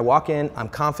I walk in, I'm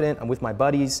confident, I'm with my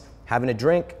buddies, having a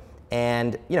drink,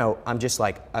 and you know, I'm just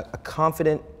like a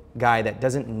confident guy that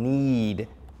doesn't need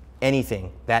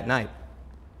anything that night,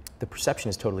 the perception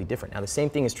is totally different. Now, the same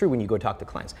thing is true when you go talk to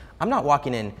clients. I'm not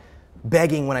walking in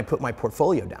begging when I put my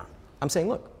portfolio down. I'm saying,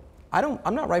 look,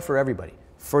 I'm not right for everybody.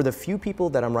 For the few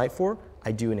people that I'm right for,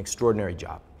 I do an extraordinary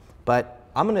job. But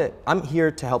I'm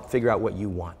here to help figure out what you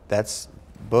want.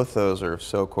 Both those are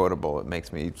so quotable, it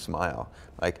makes me smile.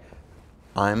 Like,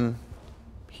 I'm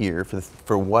here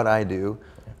for what I do.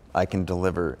 I can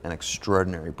deliver an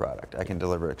extraordinary product. I can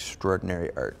deliver extraordinary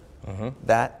art.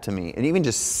 That to me, and even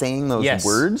just saying those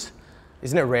words,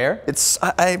 isn't it rare?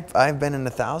 I've been in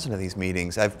 1,000 of these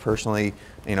meetings. I've personally,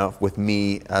 you know, with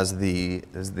me as the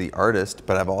artist,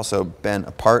 but I've also been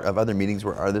a part of other meetings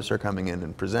where artists are coming in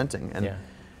and presenting, and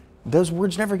those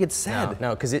words never get said.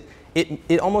 No, because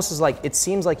it almost is like, it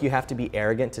seems like you have to be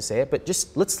arrogant to say it, but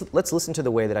just let's listen to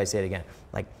the way that I say it again.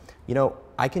 Like, you know,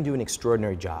 I can do an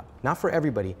extraordinary job, not for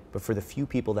everybody, but for the few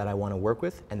people that I want to work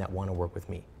with and that want to work with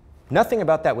me. Nothing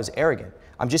about that was arrogant.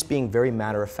 I'm just being very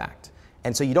matter of fact.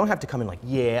 And so you don't have to come in like,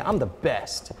 yeah, I'm the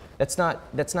best. That's not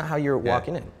how you're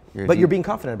walking in. But you're being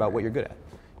confident about what you're good at.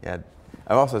 Yeah,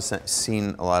 I've also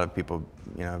seen a lot of people,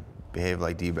 you know, behave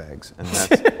like D-bags, and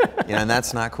that's, you know, and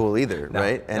that's not cool either,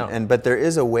 right? But there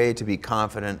is a way to be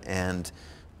confident and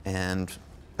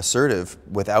assertive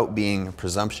without being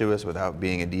presumptuous, without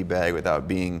being a D-bag, without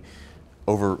being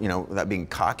without being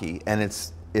cocky. And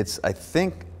it's I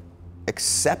think,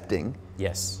 accepting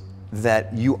Yes.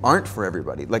 that you aren't for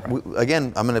everybody. Like,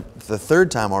 again, I'm gonna, the third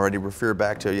time already, refer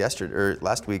back to yesterday or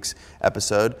last week's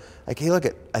episode. Like, hey, look,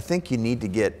 I think you need to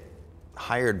get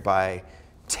hired by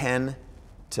 10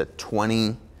 to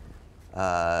 20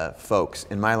 folks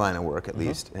in my line of work, at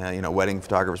least. Wedding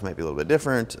photographers might be a little bit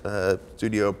different.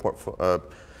 Studio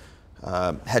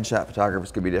headshot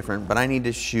photographers could be different. But I need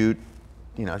to shoot,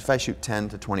 if I shoot 10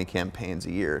 to 20 campaigns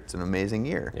a year, it's an amazing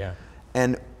year. Yeah.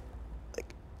 And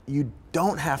you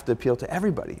don't have to appeal to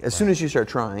everybody. As soon as you start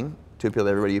trying to appeal to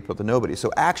everybody, you appeal to nobody. So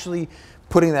actually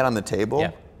putting that on the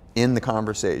table in the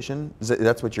conversation,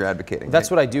 that's what you're advocating.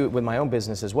 That's what I do with my own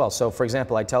business as well. So for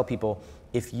example, I tell people,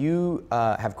 if you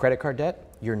have credit card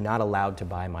debt, you're not allowed to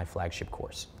buy my flagship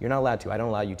course. You're not allowed to, I don't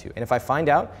allow you to. And if I find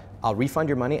out, I'll refund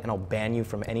your money and I'll ban you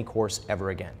from any course ever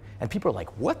again. And people are like,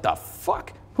 what the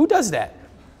fuck? Who does that?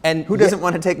 And who doesn't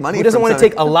want to take money? Who doesn't want to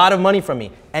take a lot of money from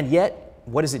me? And yet,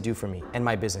 what does it do for me and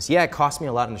my business? Yeah, it costs me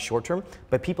a lot in the short term,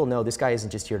 but people know this guy isn't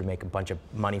just here to make a bunch of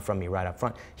money from me right up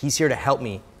front. He's here to help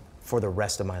me for the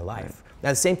rest of my life. Right. Now,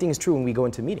 the same thing is true when we go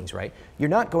into meetings, right? You're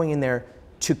not going in there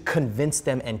to convince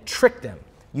them and trick them.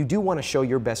 You do want to show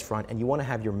your best front, and you want to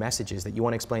have your messages that you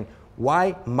want to explain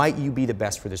why might you be the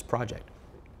best for this project.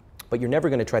 But you're never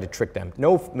going to try to trick them.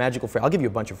 No magical phrase, I'll give you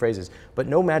a bunch of phrases, but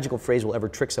no magical phrase will ever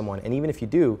trick someone, and even if you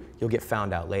do, you'll get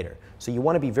found out later. So you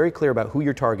want to be very clear about who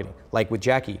you're targeting. Like with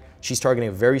Jackie, she's targeting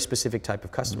a very specific type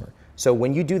of customer. So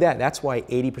when you do that, that's why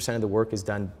 80% of the work is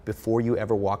done before you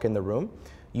ever walk in the room.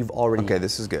 You've already... Okay,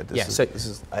 this is good. This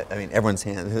is, I mean, everyone's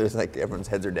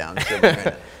heads are down.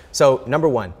 So number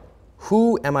one,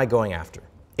 who am I going after?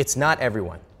 It's not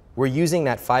everyone. We're using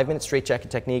that 5-minute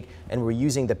straitjacket technique, and we're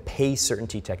using the pay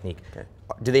certainty technique. Okay.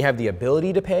 Do they have the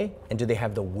ability to pay, and do they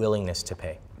have the willingness to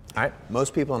pay? All right.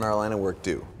 Most people in our line of work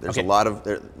do. There's a lot of,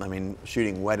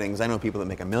 shooting weddings. I know people that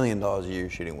make $1 million a year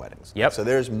shooting weddings. Yep. So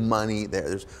there's money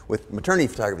there. With maternity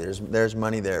photography, there's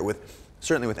money there.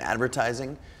 Certainly with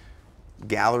advertising,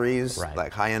 galleries,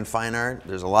 like high-end fine art,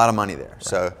 there's a lot of money there. Right.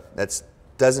 So that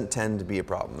doesn't tend to be a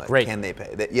problem. Like, great. Can they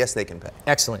pay? Yes, they can pay.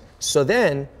 Excellent. So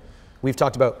then, we've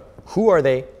talked about who are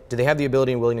they, do they have the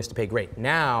ability and willingness to pay? Great.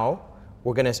 Now,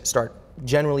 we're going to start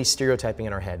generally stereotyping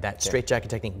in our head, that straitjacket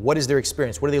technique. What is their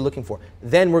experience? What are they looking for?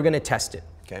 Then we're going to test it.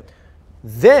 Okay.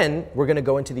 Then we're going to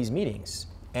go into these meetings,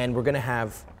 and we're going to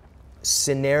have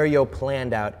scenario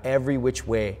planned out every which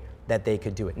way that they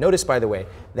could do it. Notice, by the way,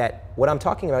 that what I'm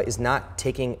talking about is not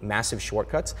taking massive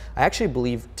shortcuts. I actually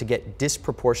believe to get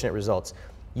disproportionate results,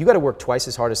 you got to work twice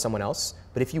as hard as someone else,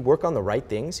 but if you work on the right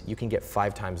things, you can get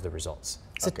 5 times the results.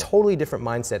 It's a totally different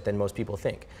mindset than most people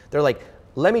think. They're like,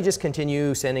 let me just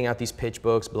continue sending out these pitch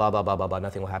books, blah, blah, blah, blah, blah,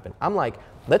 nothing will happen. I'm like,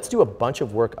 let's do a bunch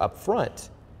of work up front,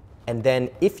 and then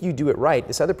if you do it right,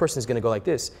 this other person is going to go like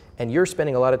this, and you're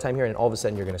spending a lot of time here, and all of a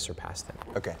sudden you're going to surpass them.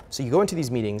 Okay. So you go into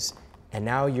these meetings, and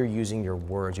now you're using your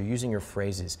words, you're using your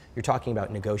phrases, you're talking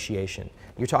about negotiation,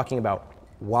 you're talking about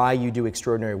why you do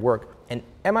extraordinary work. And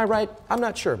am I right? I'm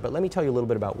not sure, but let me tell you a little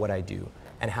bit about what I do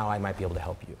and how I might be able to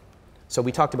help you. So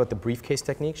we talked about the briefcase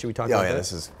technique. Should we talk about that? Oh yeah,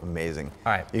 this is amazing.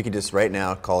 All right. You can just right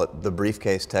now call it the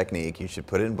briefcase technique. You should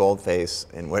put it in boldface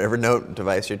in whatever note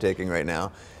device you're taking right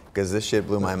now, because this shit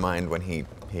blew my mind when he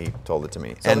told it to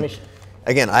me. So and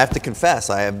again, I have to confess,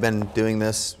 I have been doing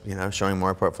this, showing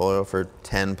my portfolio for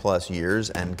 10 plus years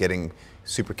and getting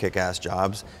super kick-ass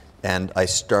jobs. And I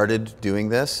started doing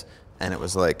this, and it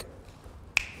was like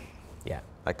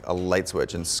a light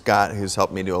switch. And Scott, who's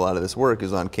helped me do a lot of this work,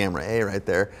 who's on camera A right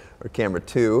there, or camera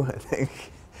 2, I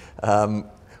think,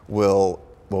 will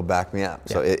back me up.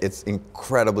 Yeah. So it's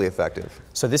incredibly effective.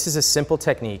 So this is a simple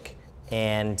technique,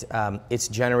 and it's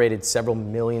generated several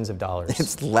millions of dollars.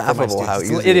 It's laughable how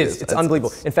easy it is. It's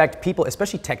unbelievable. In fact, people,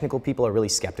 especially technical people, are really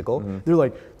skeptical. They're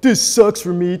like, this sucks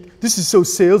for me. This is so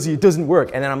salesy. It doesn't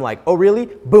work. And then I'm like, oh, really?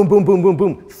 Boom, boom, boom, boom,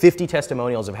 boom. 50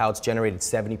 testimonials of how it's generated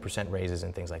 70% raises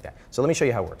and things like that. So let me show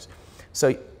you how it works. So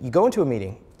you go into a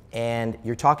meeting, and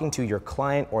you're talking to your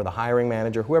client or the hiring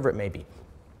manager, whoever it may be.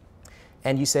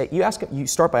 And you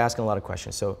start by asking a lot of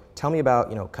questions. So tell me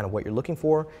about, kind of what you're looking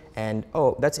for, and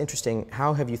oh, that's interesting.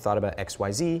 How have you thought about X,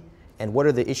 Y, Z? And what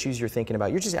are the issues you're thinking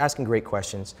about? You're just asking great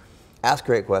questions. Ask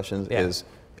great questions is,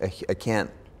 I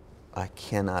can't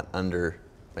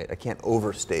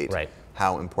overstate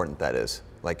how important that is.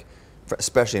 Like,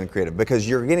 especially in creative, because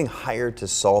you're getting hired to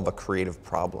solve a creative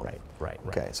problem. Right.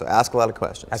 Okay, so ask a lot of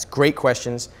questions. Ask great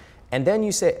questions. And then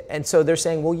you say, and so they're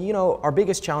saying, well, our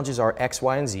biggest challenges are X,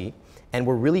 Y, and Z, and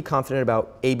we're really confident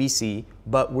about ABC,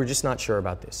 but we're just not sure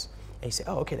about this. And you say,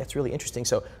 oh, okay, that's really interesting.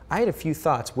 So I had a few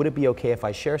thoughts. Would it be okay if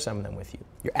I share some of them with you?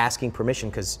 You're asking permission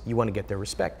because you want to get their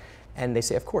respect. And they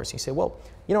say, of course. You say, well,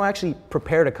 you know, I actually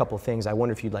prepared a couple things. I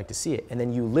wonder if you'd like to see it. And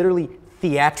then you literally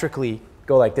theatrically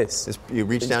go like this. You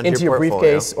reach down into your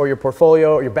briefcase or your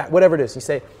portfolio or your back, whatever it is. You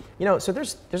say, you know, so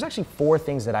there's actually 4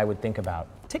 things that I would think about.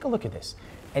 Take a look at this.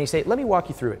 And you say, let me walk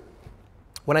you through it.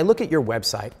 When I look at your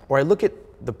website or I look at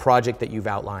the project that you've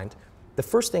outlined, the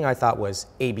first thing I thought was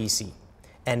ABC.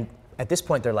 And at this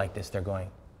point, they're like this. They're going,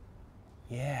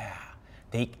 yeah.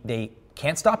 They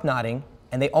can't stop nodding,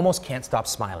 and they almost can't stop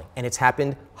smiling. And it's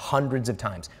happened hundreds of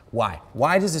times. Why?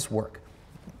 Why does this work?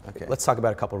 Okay. Let's talk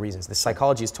about a couple reasons. The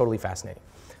psychology is totally fascinating.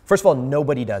 First of all,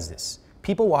 nobody does this.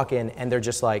 People walk in, and they're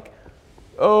just like,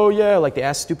 oh, yeah, like they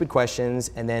ask stupid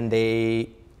questions, and then they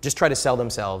just try to sell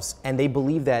themselves, and they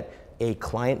believe that a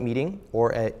client meeting or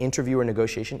an interview or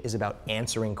negotiation is about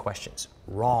answering questions.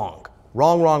 Wrong.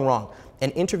 Wrong, wrong, wrong.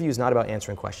 An interview is not about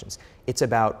answering questions. It's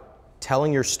about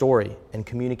telling your story and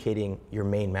communicating your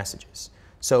main messages.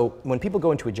 So when people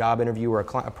go into a job interview or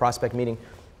a prospect meeting,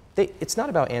 it's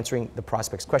not about answering the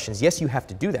prospect's questions. Yes, you have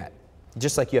to do that,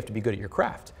 just like you have to be good at your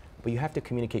craft, but you have to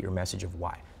communicate your message of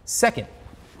why. Second,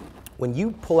 when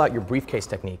you pull out your briefcase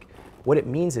technique, what it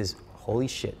means is, holy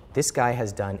shit, this guy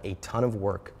has done a ton of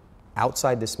work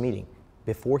outside this meeting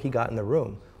before he got in the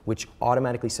room, which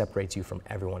automatically separates you from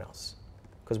everyone else.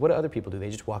 Because what do other people do? They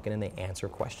just walk in and they answer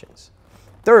questions.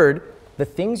 Third, the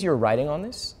things you're writing on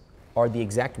this are the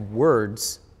exact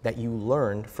words that you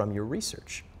learned from your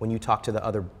research when you talk to the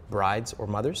other brides or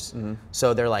mothers. Mm-hmm.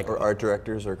 So they're like, or art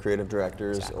directors or creative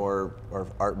directors, exactly. or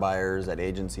art buyers at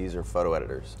agencies or photo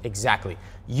editors. Exactly.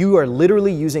 You are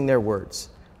literally using their words.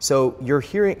 So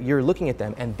you're looking at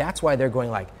them, and that's why they're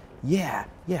going like, yeah,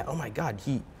 oh my God,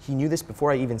 he knew this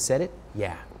before I even said it?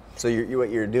 Yeah. So what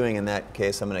you're doing in that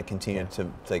case, I'm going to continue to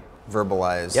like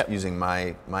verbalize using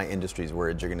my industry's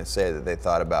words. You're going to say that they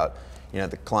thought about, you know,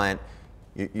 the client,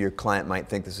 your client might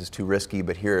think this is too risky,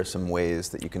 but here are some ways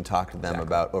that you can talk to them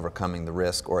about overcoming the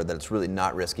risk, or that it's really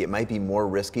not risky. It might be more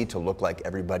risky to look like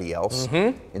everybody else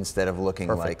instead of looking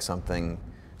like something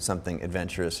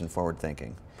adventurous and forward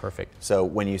thinking. Perfect. So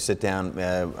when you sit down,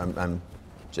 I'm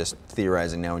just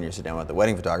theorizing now, when you sit down with the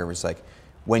wedding photographer, it's like,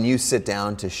 when you sit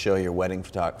down to show your wedding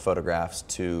photographs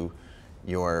to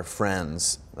your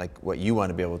friends, like what you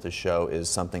want to be able to show is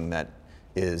something that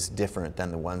is different than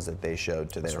the ones that they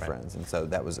showed to their friends. And so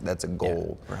that's a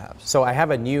goal, perhaps. So I have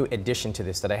a new addition to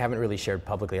this that I haven't really shared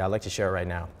publicly. I'd like to share it right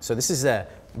now. So this is a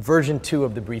version 2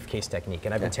 of the briefcase technique,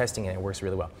 and I've been testing it, and it works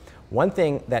really well. One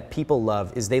thing that people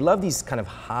love is they love these kind of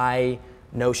high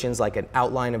notions, like an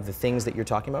outline of the things that you're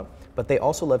talking about, but they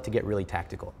also love to get really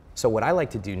tactical. So what I like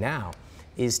to do now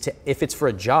is to, if it's for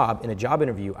a job, in a job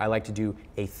interview, I like to do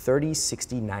a 30,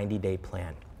 60, 90-day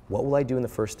plan. What will I do in the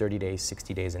first 30 days,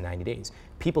 60 days, and 90 days?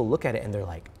 People look at it and they're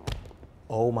like,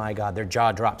 oh my God, their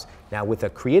jaw drops. Now with a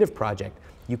creative project,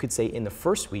 you could say in the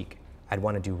first week, I'd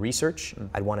want to do research,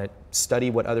 I'd want to study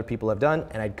what other people have done,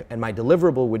 and my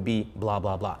deliverable would be blah,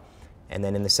 blah, blah. And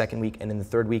then in the second week, and in the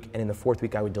third week, and in the fourth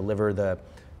week, I would deliver the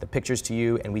pictures to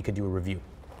you, and we could do a review.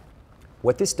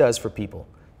 What this does for people,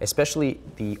 especially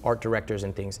the art directors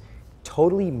and things,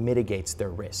 totally mitigates their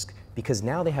risk, because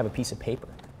now they have a piece of paper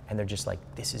and they're just like,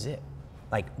 this is it.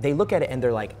 Like they look at it and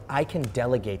they're like, I can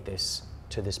delegate this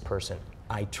to this person.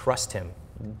 I trust him,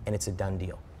 and it's a done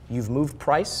deal. You've moved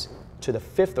price to the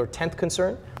 5th or 10th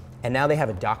concern, and now they have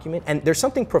a document. And there's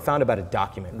something profound about a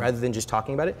document. Rather than just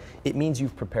talking about it, it means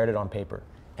you've prepared it on paper,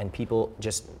 and people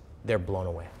just, they're blown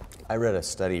away. I read a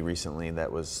study recently that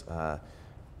was,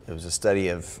 it was a study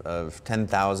of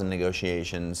 10,000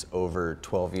 negotiations over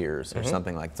 12 years or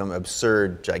something, like some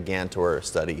absurd gigantor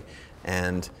study.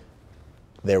 And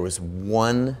there was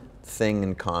one thing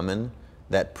in common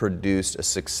that produced a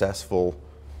successful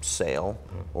sale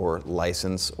or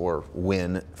license or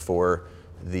win for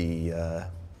the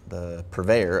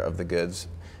purveyor of the goods.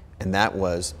 And that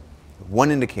was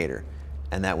one indicator,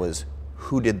 and that was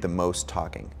who did the most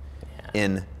talking.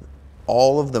 In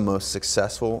all of the most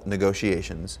successful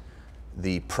negotiations,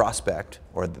 the prospect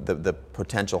or the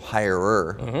potential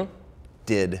hirer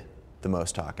did the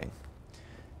most talking.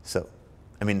 So,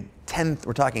 I mean,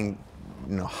 we're talking,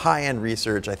 you know, high-end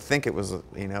research. I think it was,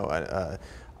 you know,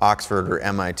 Oxford or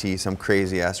MIT, some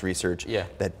crazy-ass research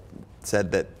that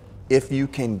said that if you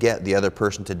can get the other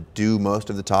person to do most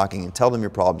of the talking and tell them your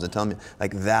problems and tell them,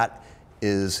 like,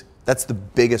 that's the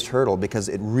biggest hurdle, because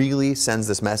it really sends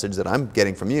this message that I'm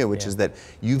getting from you, which is that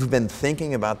you've been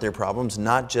thinking about their problems,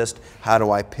 not just how do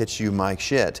I pitch you my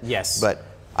shit, but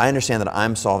I understand that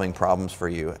I'm solving problems for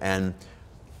you. And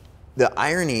the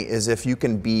irony is if you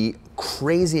can be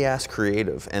crazy ass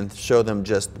creative and show them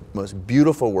just the most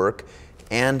beautiful work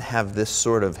and have this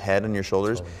sort of head on your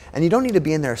shoulders, and you don't need to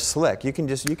be in there slick. You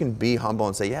can be humble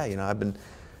and say, yeah, you know, I've been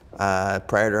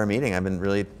prior to our meeting, I've been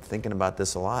really thinking about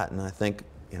this a lot, and I think,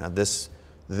 you know, this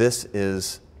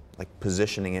is like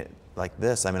positioning it like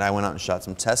this. I mean, I went out and shot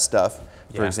some test stuff,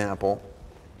 for example,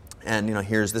 and you know,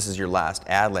 this is your last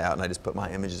ad layout, and I just put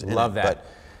my images in it. Love that.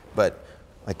 But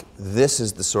like, this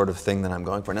is the sort of thing that I'm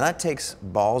going for. Now that takes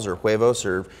balls or huevos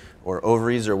or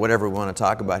ovaries or whatever we want to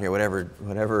talk about here,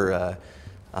 whatever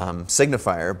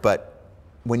signifier. But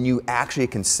when you actually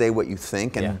can say what you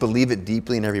think and believe it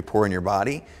deeply in every pore in your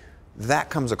body, that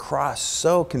comes across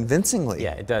so convincingly.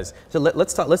 Yeah, it does. So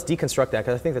let's deconstruct that,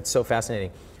 because I think that's so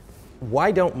fascinating.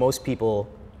 Why don't most people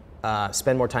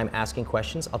spend more time asking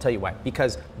questions? I'll tell you why.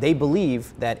 Because they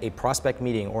believe that a prospect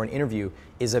meeting or an interview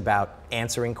is about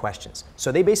answering questions.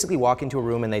 So they basically walk into a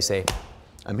room and they say,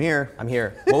 I'm here. I'm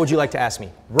here. What would you like to ask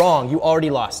me? Wrong. You already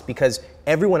lost, because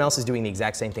everyone else is doing the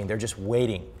exact same thing. They're just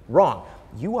waiting. Wrong.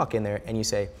 You walk in there and you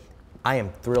say, I am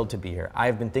thrilled to be here. I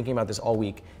have been thinking about this all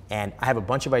week, and I have a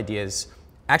bunch of ideas.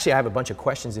 Actually, I have a bunch of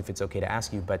questions if it's okay to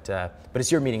ask you, but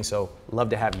it's your meeting, so love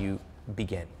to have you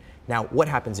begin. Now, what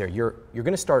happens there? You're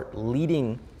going to start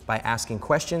leading by asking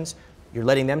questions. You're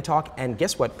letting them talk, and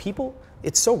guess what? People,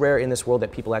 it's so rare in this world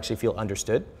that people actually feel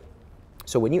understood.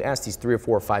 So when you ask these 3 or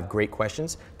 4 or 5 great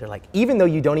questions, they're like, even though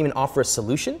you don't even offer a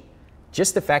solution,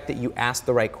 just the fact that you asked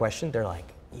the right question, they're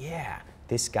like, yeah,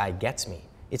 this guy gets me.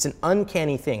 It's an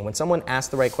uncanny thing. When someone asks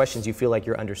the right questions, you feel like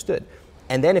you're understood.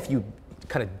 And then if you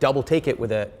kind of double take it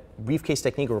with a briefcase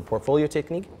technique or a portfolio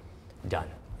technique, done.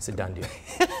 It's a done deal.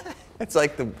 It's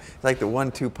like the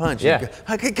 1-2 punch. Yeah.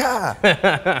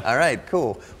 All right,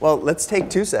 cool. Well, let's take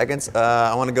 2 seconds.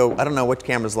 I want to go. I don't know which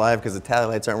camera's live because the tally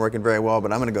lights aren't working very well,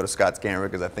 but I'm going to go to Scott's camera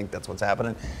because I think that's what's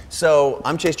happening. So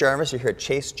I'm Chase Jarvis. You're here at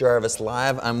Chase Jarvis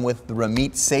Live. I'm with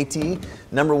Ramit Sethi,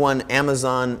 #1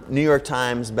 Amazon, New York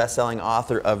Times best-selling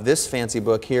author of this fancy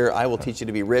book here, I Will Teach You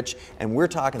to Be Rich. And we're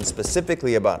talking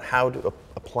specifically about how to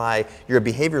apply. You're a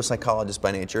behavioral psychologist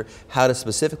by nature. How to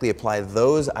specifically apply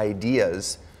those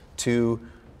ideas to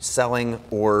selling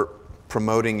or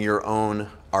promoting your own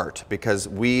art, because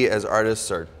we as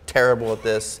artists are terrible at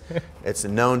this. It's a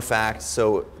known fact.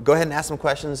 So go ahead and ask some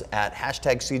questions at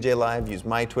 #CJLive. Use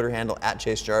my Twitter handle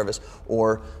 @ChaseJarvis,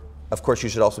 or of course you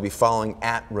should also be following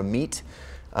 @Ramit,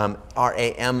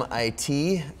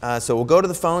 R-A-M-I-T. So we'll go to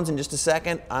the phones in just a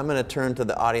second. I'm going to turn to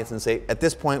the audience and say, at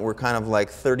this point we're kind of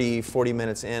like 30, 40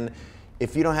 minutes in.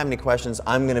 If you don't have any questions,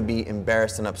 I'm going to be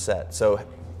embarrassed and upset. So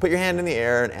put your hand in the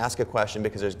air and ask a question,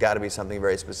 because there's got to be something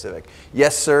very specific.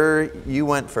 Yes, sir, you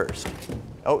went first.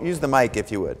 Oh, use the mic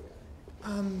if you would.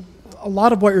 A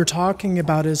lot of what you're talking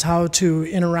about is how to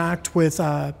interact with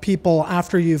people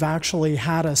after you've actually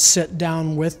had a sit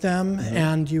down with them,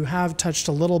 and you have touched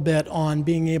a little bit on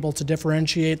being able to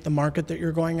differentiate the market that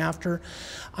you're going after.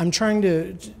 I'm trying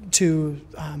to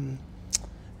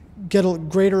get a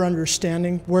greater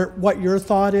understanding what your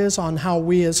thought is on how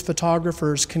we as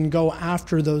photographers can go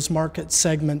after those market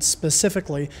segments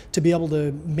specifically to be able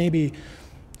to maybe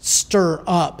stir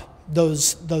up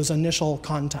those initial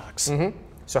contacts.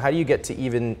 So how do you get to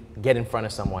even get in front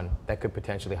of someone that could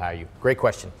potentially hire you? Great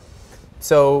question.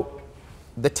 So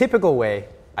the typical way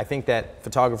I think that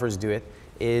photographers do it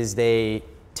is they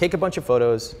take a bunch of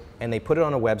photos and they put it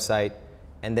on a website,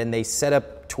 and then they set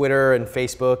up Twitter and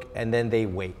Facebook, and then they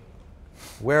wait.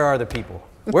 Where are the people?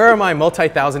 Where are my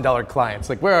multi-$1,000 clients?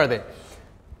 Like, where are they?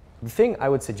 The thing I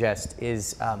would suggest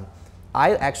is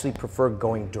I actually prefer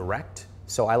going direct.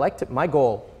 So I like to, my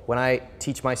goal when I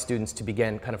teach my students to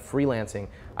begin kind of freelancing,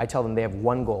 I tell them they have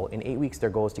one goal. In 8 weeks, their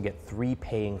goal is to get 3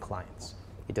 paying clients.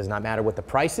 It does not matter what the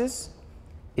price is.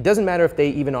 It doesn't matter if they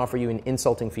even offer you an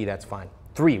insulting fee, that's fine.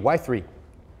 3, why 3?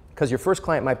 Because your first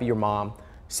client might be your mom,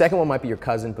 second one might be your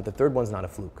cousin, but the third one's not a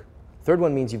fluke. Third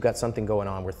one means you've got something going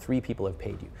on where 3 people have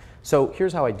paid you. So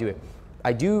here's how I do it.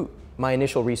 I do my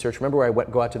initial research. Remember where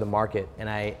I go out to the market and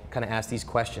I kind of ask these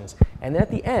questions. And then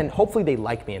at the end, hopefully they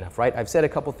like me enough, right? I've said a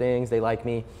couple things, they like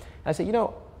me. And I say, you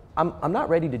know, I'm not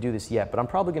ready to do this yet, but I'm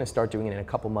probably going to start doing it in a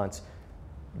couple months.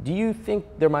 Do you think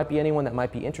there might be anyone that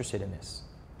might be interested in this?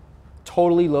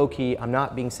 Totally low key, I'm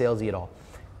not being salesy at all.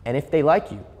 And if they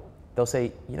like you, they'll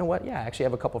say, you know what, yeah, I actually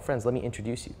have a couple friends, let me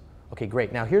introduce you. Okay,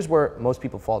 great. Now here's where most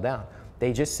people fall down.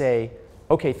 They just say,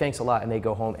 okay, thanks a lot, and they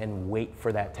go home and wait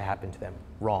for that to happen to them.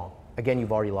 Wrong. Again,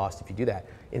 you've already lost if you do that.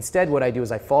 Instead, what I do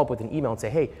is I follow up with an email and say,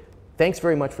 hey, thanks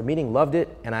very much for meeting, loved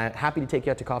it, and I'm happy to take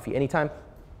you out to coffee anytime.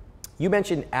 You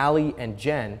mentioned Allie and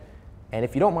Jen, and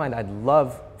if you don't mind, I'd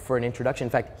love for an introduction.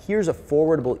 In fact, here's a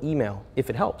forwardable email if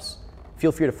it helps.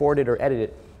 feel free to forward it or edit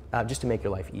it just to make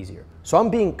your life easier. So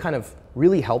I'm being kind of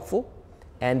really helpful,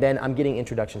 and then I'm getting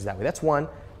introductions that way. That's one.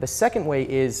 The second way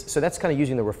is, so that's kind of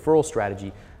using the referral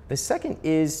strategy. The second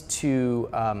is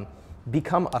to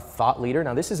become a thought leader.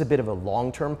 Now this is a bit of a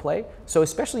long-term play. So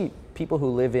especially people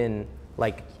who live in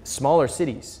like smaller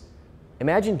cities,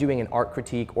 imagine doing an art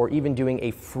critique or even doing a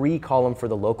free column for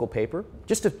the local paper.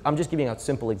 I'm just giving out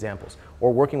simple examples,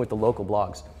 or working with the local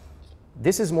blogs.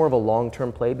 This is more of a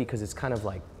long-term play because it's kind of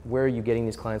like, where are you getting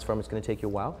these clients from? It's going to take you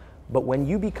a while. But when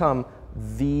you become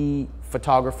the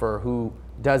photographer who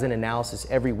does an analysis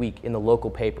every week in the local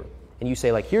paper, and you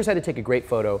say like, here's how to take a great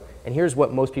photo, and here's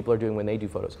what most people are doing when they do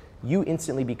photos, you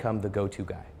instantly become the go-to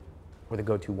guy or the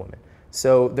go-to woman.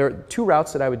 So there are two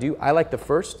routes that I would do. I like the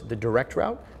first, the direct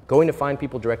route, going to find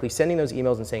people directly, sending those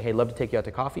emails and saying, hey, love to take you out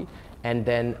to coffee, and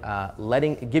then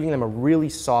giving them a really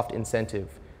soft incentive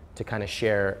to kind of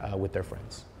share with their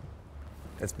friends.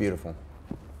 That's beautiful.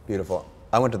 Beautiful.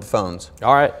 I went to the phones.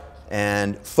 All right.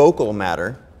 And Focal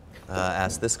Matter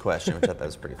asked this question, which I thought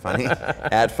was pretty funny.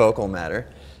 At Focal Matter.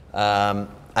 I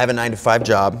have a 9-to-5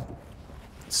 job.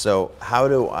 So how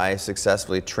do I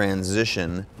successfully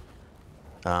transition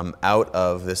out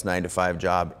of this 9-to-5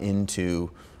 job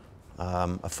into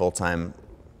a full-time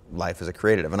life as a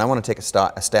creative? And I want to take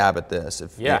a stab at this.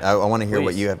 I want to hear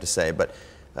what you have to say, but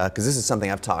because this is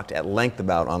something I've talked at length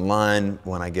about online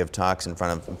when I give talks in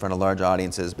front of large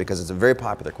audiences, because it's a very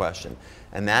popular question,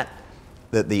 and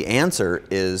the answer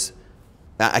is,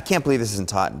 I can't believe this isn't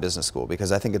taught in business school,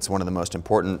 because I think it's one of the most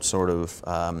important sort of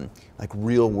like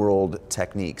real-world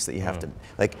techniques that you have to,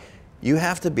 like, you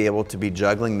have to be able to be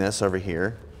juggling this over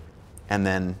here and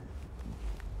then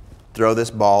throw this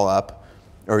ball up,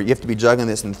 or you have to be juggling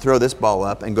this and throw this ball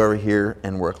up and go over here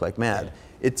and work like mad.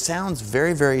 It sounds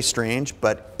very, very strange,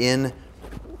 but in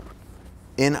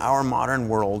our modern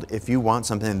world, if you want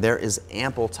something, there is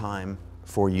ample time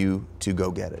for you to go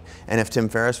get it. And if Tim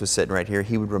Ferriss was sitting right here,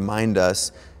 he would remind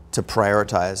us to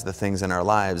prioritize the things in our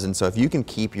lives. And so if you can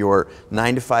keep your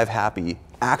 9-to-5 happy,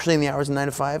 actually in the hours of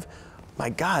 9-to-5, my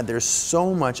God, there's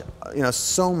so much,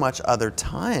 so much other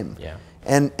time. Yeah.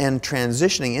 And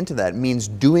transitioning into that means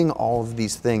doing all of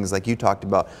these things like you talked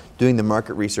about, doing the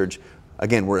market research.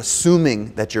 Again, we're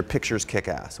assuming that your pictures kick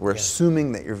ass. We're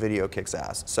assuming that your video kicks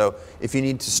ass. So if you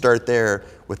need to start there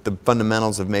with the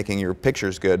fundamentals of making your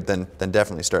pictures good, then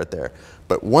definitely start there.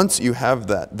 But once you have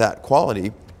that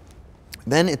quality,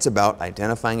 then it's about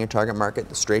identifying your target market,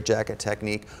 the straitjacket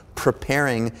technique,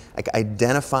 preparing, like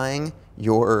identifying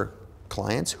your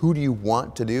clients. Who do you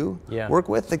want to do work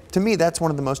with? Like, to me, that's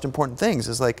one of the most important things,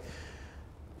 is like,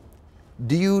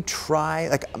 do you try,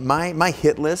 like my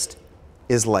hit list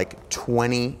is like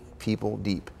 20 people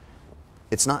deep.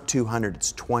 It's not 200,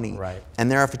 it's 20. Right. And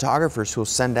there are photographers who will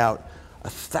send out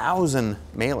 1,000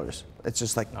 mailers. It's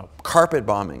just like carpet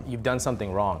bombing. You've done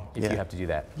something wrong if you have to do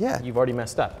that. Yeah. You've already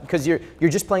messed up, because you're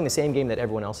just playing the same game that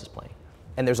everyone else is playing.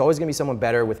 And there's always going to be someone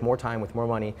better with more time, with more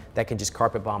money, that can just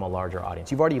carpet bomb a larger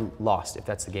audience. You've already lost if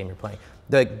that's the game you're playing.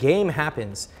 The game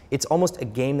happens. It's almost a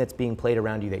game that's being played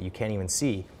around you that you can't even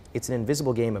see. It's an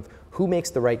invisible game of who makes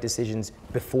the right decisions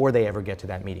before they ever get to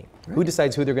that meeting. Right. Who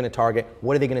decides who they're going to target?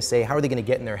 What are they going to say? How are they going to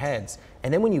get in their heads?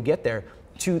 And then when you get there,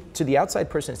 to the outside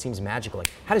person, it seems magical.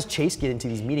 Like, how does Chase get into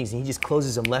these meetings and he just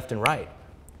closes them left and right?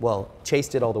 Well, Chase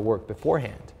did all the work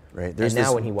beforehand. Right. There's and now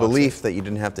this when he walks belief that you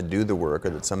didn't have to do the work, or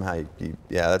that somehow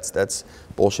that's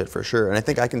bullshit for sure. And I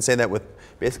think I can say that with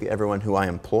basically everyone who I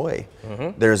employ.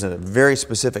 There's a very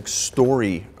specific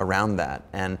story around that.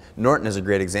 And Norton is a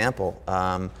great example.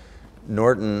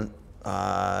 Norton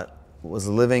was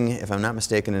living, if I'm not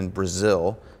mistaken, in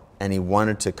Brazil, and he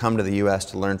wanted to come to the US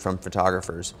to learn from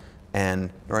photographers.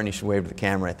 And Norton, you should wave to the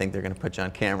camera. I think they're going to put you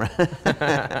on camera.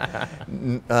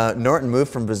 Norton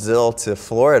moved from Brazil to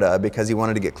Florida because he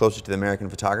wanted to get closer to the American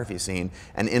photography scene.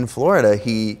 And in Florida,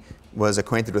 he was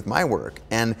acquainted with my work.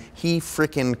 And he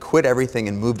freaking quit everything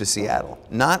and moved to Seattle.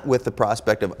 Not with the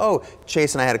prospect of, oh,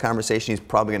 Chase and I had a conversation, he's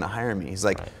probably going to hire me. He's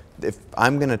like, if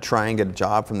I'm going to try and get a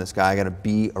job from this guy, I got to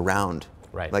be around.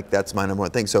 Right. Like, that's my number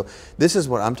one thing. So this is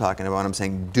what I'm talking about. I'm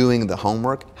saying doing the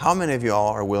homework. How many of y'all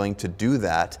are willing to do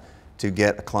that to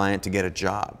get a client, to get a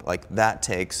job? Like, that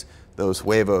takes those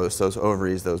huevos, those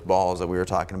ovaries, those balls that we were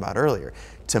talking about earlier.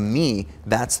 To me,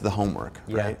 that's the homework,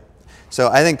 right? So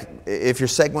I think if you're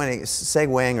segueing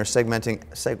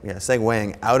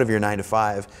out of your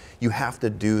 9-to-5, you have to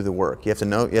do the work. You have to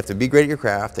know, you have to be great at your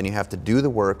craft, and you have to do the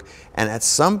work. And at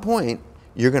some point,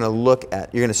 you're going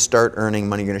to start earning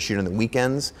money. You're going to shoot on the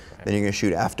weekends, then you're going to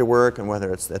shoot after work, and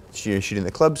whether it's that you're shooting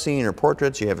the club scene or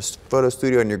portraits, you have a photo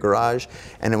studio in your garage,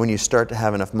 and then when you start to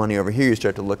have enough money over here, you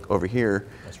start to look over here.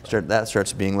 That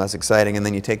starts being less exciting, and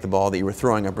then you take the ball that you were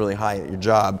throwing up really high at your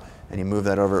job, and you move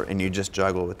that over, and you just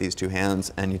juggle with these two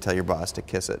hands, and you tell your boss to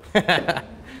kiss it.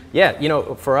 Yeah, you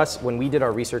know, for us, when we did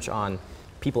our research on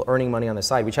people earning money on the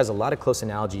side, which has a lot of close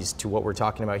analogies to what we're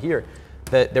talking about here,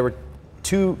 that there were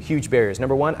two huge barriers.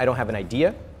 Number one, I don't have an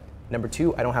idea. Number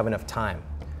two, I don't have enough time.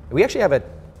 We actually have a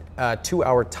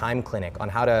 2-hour time clinic on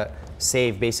how to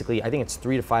save basically, I think it's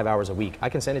 3 to 5 hours a week. I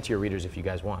can send it to your readers if you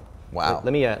guys want. Wow.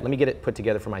 Let me get it put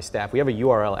together for my staff. We have a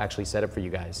URL actually set up for you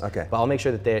guys. Okay. But I'll make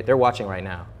sure that they're watching right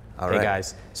now. All hey right.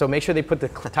 guys. So make sure they put the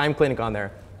time clinic on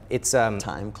there. It's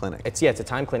time clinic. It's a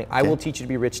time clinic. Okay.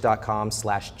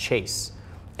 iwillteachyoutoberiich.com/chase.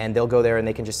 And they'll go there and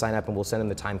they can just sign up and we'll send them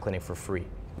the time clinic for free.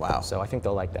 Wow. So I think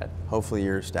they'll like that. Hopefully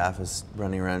your staff is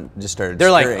running around, just started They're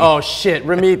staring. like, oh shit,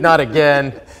 Ramit, not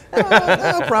again.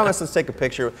 No, promise, let's take a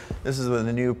picture. This is with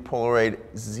the new Polaroid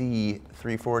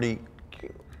Z340.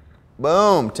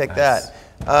 Boom, take Nice.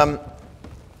 that.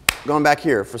 Going back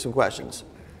here for some questions.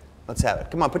 Let's have it.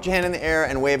 Come on, put your hand in the air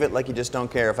and wave it like you just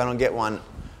don't care. If I don't get one,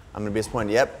 I'm gonna be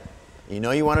disappointed. Yep, you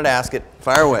know you wanted to ask it.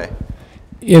 Fire away.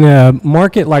 In a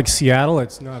market like Seattle,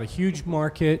 it's not a huge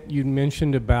market. You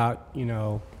mentioned about, you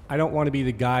know, I don't want to be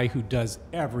the guy who does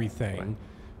everything.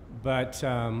 But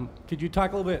could you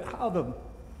talk a little bit how the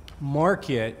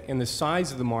market and the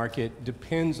size of the market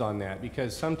depends on that?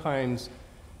 Because sometimes,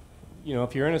 you know,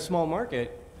 if you're in a small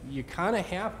market, you kind of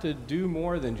have to do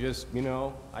more than just, you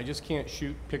know, I just can't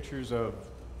shoot pictures of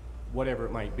whatever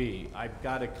it might be. I've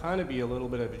got to kind of be a little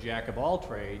bit of a jack of all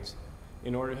trades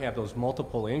in order to have those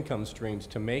multiple income streams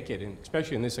to make it, and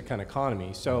especially in this kind of economy.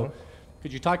 So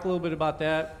could you talk a little bit about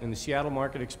that in the Seattle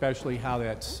market, especially how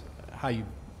you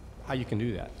can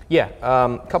do that? Yeah,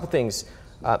 a couple things.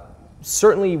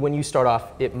 Certainly when you start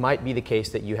off, it might be the case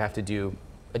that you have to do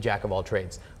a jack of all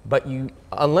trades. But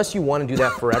unless you want to do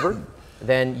that forever,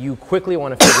 then you quickly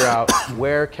want to figure out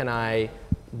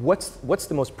what's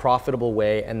the most profitable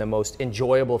way and the most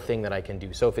enjoyable thing that I can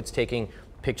do. So if it's taking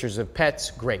pictures of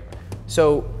pets, great.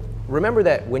 So remember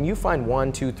that when you find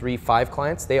 1, 2, 3, 5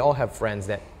 clients, they all have friends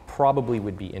that probably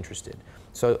would be interested.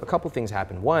 So a couple things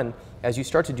happen. One, as you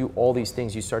start to do all these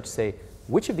things, you start to say,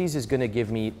 which of these is going to give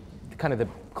me kind of the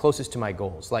closest to my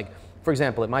goals? Like, for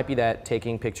example, it might be that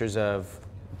taking pictures of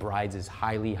brides is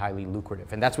highly, highly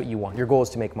lucrative, and that's what you want. Your goal is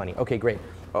to make money. Okay, great.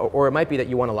 Or it might be that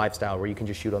you want a lifestyle where you can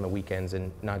just shoot on the weekends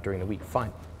and not during the week.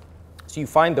 Fine. So you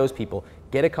find those people,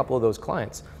 get a couple of those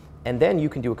clients, and then you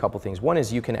can do a couple things. One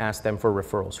is you can ask them for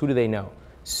referrals. Who do they know?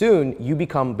 Soon, you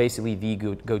become basically the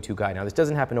go-to guy. Now, this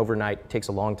doesn't happen overnight. It takes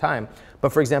a long time.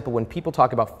 But for example, when people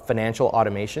talk about financial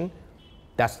automation,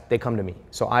 they come to me.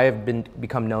 So I have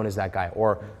become known as that guy.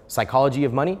 Or psychology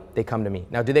of money, they come to me.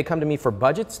 Now, do they come to me for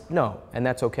budgets? No, and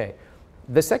that's okay.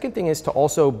 The second thing is to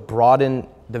also broaden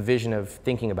the vision of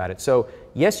thinking about it. So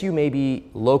yes, you may be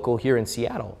local here in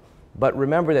Seattle, but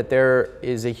remember that there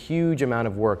is a huge amount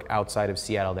of work outside of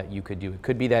Seattle that you could do. It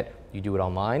could be that you do it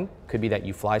online, could be that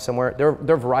you fly somewhere. There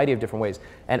are a variety of different ways.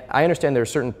 And I understand there are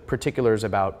certain particulars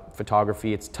about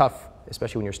photography. It's tough,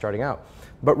 especially when you're starting out.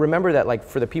 But remember that, like,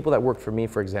 for the people that work for me,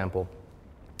 for example,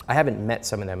 I haven't met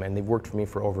some of them, and they've worked for me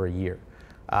for over a year.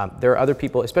 There are other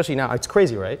people, especially now, it's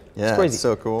crazy, right? Yeah, it's crazy. It's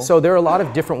so cool. So there are a lot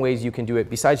of different ways you can do it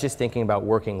besides just thinking about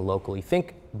working locally.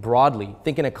 Think broadly,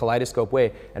 think in a kaleidoscope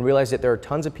way, and realize that there are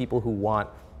tons of people who want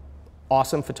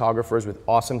awesome photographers with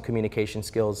awesome communication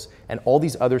skills and all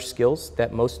these other skills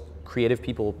that most creative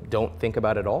people don't think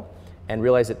about at all, and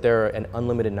realize that there are an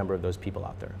unlimited number of those people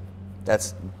out there.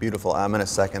 That's beautiful. I'm going to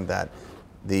second that.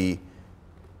 The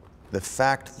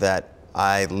fact that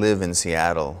I live in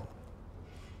Seattle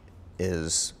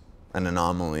is an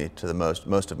anomaly to the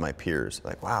most of my peers.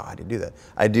 Like, wow, how do you do that?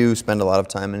 I do spend a lot of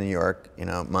time in New York, you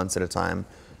know, months at a time.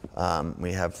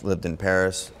 We have lived in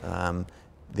Paris.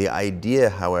 The idea,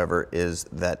 however, is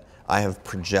that I have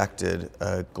projected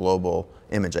a global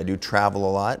image. I do travel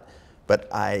a lot, but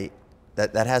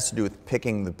that has to do with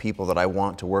picking the people that I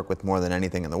want to work with more than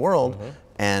anything in the world,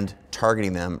 and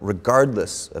targeting them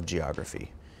regardless of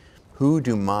geography. Who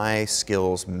do my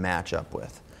skills match up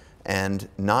with? And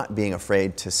not being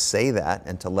afraid to say that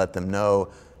and to let them know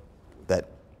that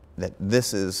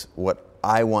this is what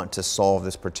I want to solve,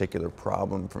 this particular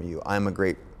problem for you. I'm a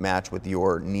great match with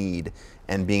your need,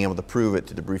 and being able to prove it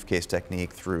to the Briefcase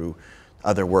technique through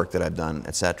other work that I've done,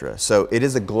 etc. So it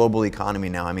is a global economy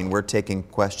now. I mean, we're taking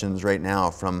questions right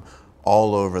now from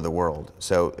all over the world.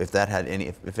 So if that had any,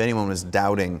 if anyone was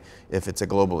doubting if it's a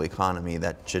global economy,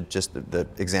 that should just, the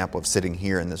example of sitting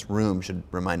here in this room should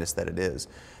remind us that it is.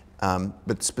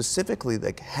 But specifically,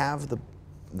 like, have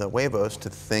the huevos to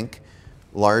think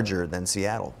larger than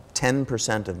Seattle.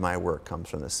 10% of my work comes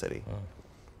from this city.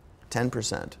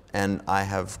 10%. And I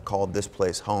have called this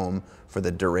place home for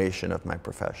the duration of my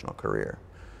professional career.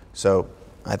 So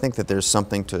I think that there's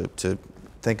something to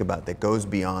think about that goes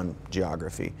beyond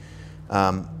geography.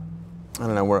 I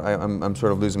don't know, I'm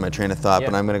sort of losing my train of thought,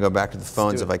 but I'm going to go back to the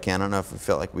phones if I can. I don't know if it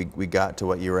felt like we got to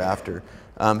what you were after.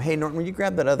 Hey, Norton, will you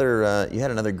grab that other, you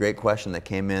had another great question that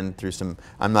came in through some,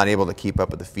 I'm not able to keep up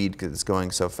with the feed because it's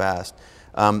going so fast.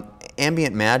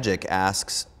 Ambient Magic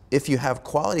asks, if you have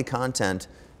quality content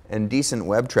and decent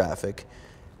web traffic,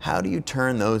 how do you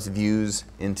turn those views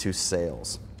into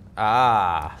sales?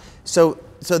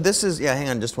 So this is, hang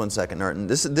on just one second, Norton.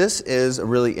 This is a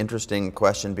really interesting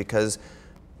question because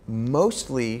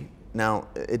mostly, now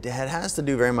it has to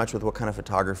do very much with what kind of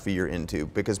photography you're into,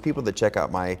 because people that check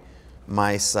out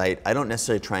my site, I don't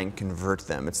necessarily try and convert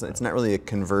them. It's not really a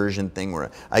conversion thing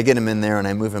where I get them in there and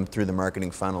I move them through the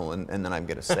marketing funnel and then I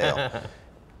get a sale.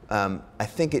 I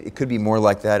think it could be more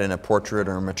like that in a portrait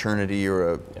or a maternity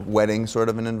or a wedding sort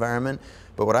of an environment.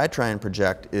 But what I try and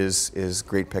project is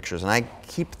great pictures, and I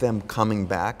keep them coming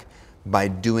back by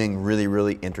doing really,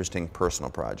 really interesting personal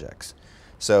projects.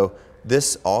 So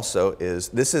this also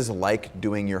is like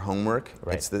doing your homework.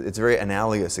 Right. It's very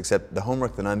analogous, except the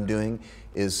homework that I'm doing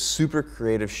is super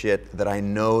creative shit that I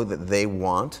know that they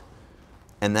want.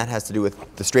 And that has to do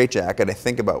with the straitjacket. I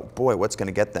think about, boy, what's going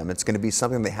to get them? It's going to be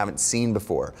something they haven't seen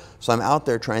before. So I'm out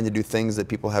there trying to do things that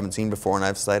people haven't seen before, and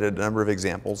I've cited a number of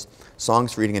examples.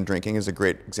 Songs for Eating and Drinking is a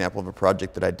great example of a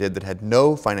project that I did that had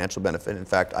no financial benefit. In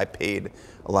fact, I paid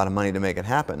a lot of money to make it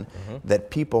happen. That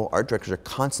people, art directors, are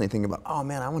constantly thinking about, oh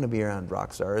man, I want to be around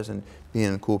rock stars and being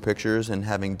in cool pictures and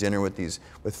having dinner with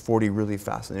 40 really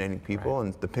fascinating people,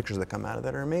 and the pictures that come out of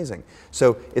that are amazing.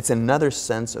 So it's another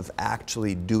sense of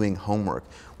actually doing homework.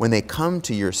 When they come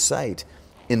to your site,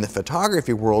 in the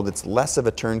photography world, it's less of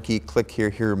a turnkey, click here,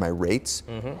 here are my rates.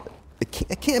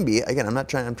 It can be, again,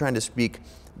 I'm trying to speak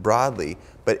broadly,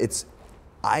 but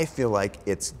I feel like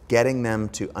it's getting them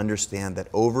to understand that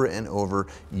over and over,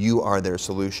 you are their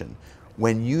solution.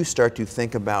 When you start to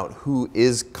think about who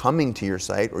is coming to your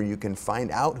site, or you can find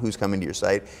out who's coming to your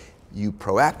site, you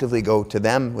proactively go to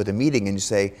them with a meeting and you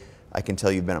say, I can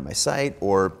tell you've been on my site,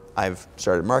 or I've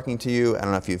started marketing to you. I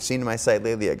don't know if you've seen my site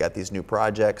lately. I got these new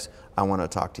projects. I want to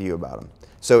talk to you about them.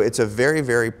 So it's a very,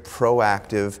 very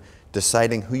proactive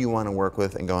deciding who you want to work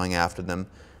with and going after them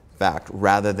fact,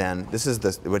 rather than, this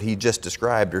is what he just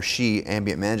described, or she,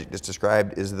 Ambient Magic, just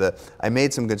described, is I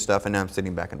made some good stuff and now I'm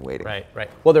sitting back and waiting.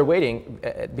 Right. Well, they're waiting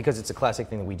because it's a classic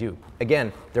thing that we do.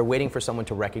 Again, they're waiting for someone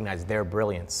to recognize their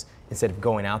brilliance instead of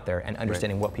going out there and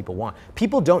understanding what people want.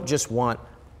 People don't just want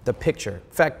the picture.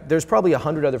 In fact, there's probably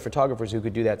 100 other photographers who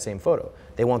could do that same photo.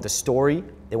 They want the story,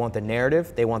 they want the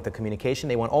narrative, they want the communication,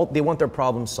 they want their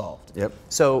problem solved.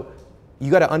 So you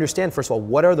got to understand, first of all,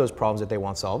 what are those problems that they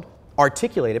want solved?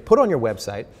 Articulate it, put it on your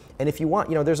website, and if you want,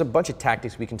 there's a bunch of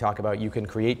tactics we can talk about. You can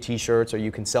create t-shirts, or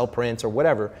you can sell prints, or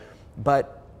whatever,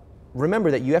 but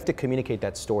remember that you have to communicate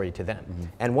that story to them.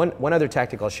 And one other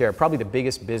tactic I'll share, probably the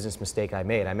biggest business mistake I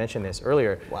made, I mentioned this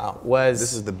earlier, was...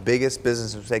 This is the biggest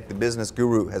business mistake the business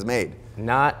guru has made.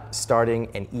 Not starting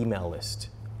an email list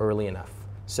early enough.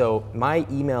 So my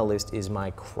email list is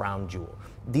my crown jewel.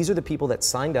 These are the people that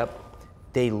signed up.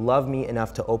 They love me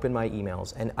enough to open my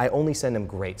emails, and I only send them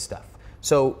great stuff.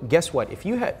 So guess what? If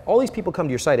you had all these people come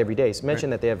to your site every day, so mention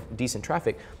that they have decent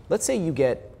traffic, let's say you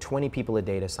get 20 people a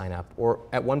day to sign up, or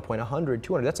at one point 100,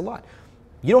 200, that's a lot.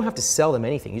 You don't have to sell them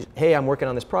anything. Hey, I'm working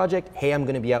on this project. Hey, I'm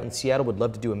gonna be out in Seattle, would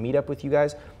love to do a meetup with you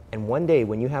guys. And one day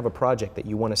when you have a project that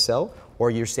you wanna sell, or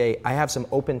you say, I have some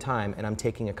open time and I'm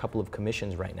taking a couple of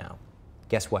commissions right now,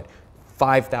 guess what?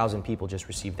 5,000 people just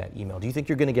received that email. Do you think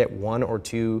you're gonna get 1 or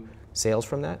 2 sales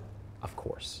from that? Of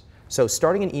course. So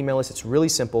starting an email list, it's really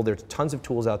simple. There's tons of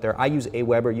tools out there. I use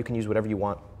Aweber. You can use whatever you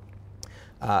want.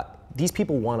 These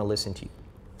people want to listen to you.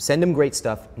 Send them great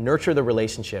stuff, nurture the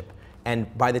relationship,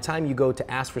 and by the time you go to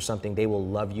ask for something, they will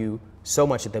love you so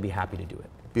much that they'll be happy to do it.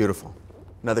 Beautiful.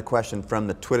 Another question from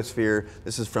the Twittersphere.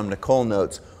 This is from Nicole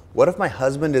Notes. What if my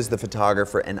husband is the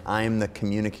photographer and I'm the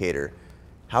communicator?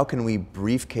 How can we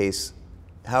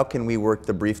work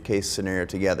the briefcase scenario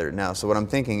together? Now, so what I'm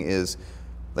thinking is,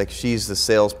 like, she's the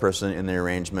salesperson in the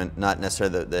arrangement, not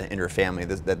necessarily the inter-family,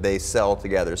 that they sell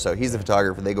together. So he's the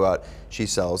photographer, they go out, she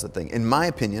sells the thing. In my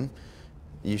opinion,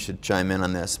 you should chime in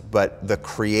on this, but the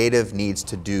creative needs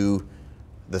to do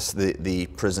the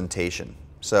presentation.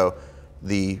 So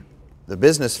the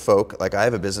business folk, like I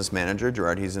have a business manager,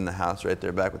 Gerard, he's in the house right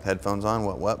there back with headphones on,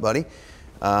 what buddy?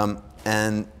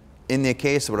 And in the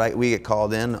case we get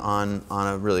called in on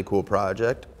a really cool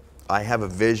project, I have a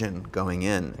vision going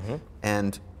in.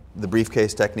 And the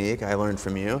briefcase technique I learned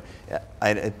from you,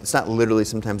 it's not literally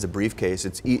sometimes a briefcase,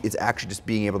 it's actually just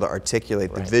being able to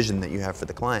articulate the vision that you have for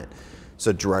the client.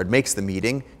 So Gerard makes the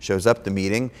meeting, shows up the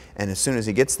meeting, and as soon as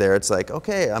he gets there, it's like,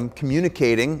 okay, I'm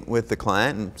communicating with the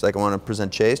client, and it's like, I want to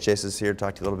present Chase. Chase is here to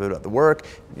talk to you a little bit about the work,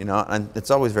 you know, and it's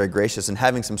always very gracious, and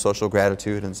having some social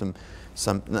gratitude and some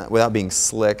without being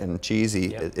slick and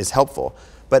cheesy is helpful.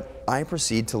 But I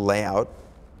proceed to lay out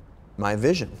my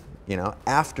vision, you know,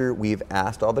 after we've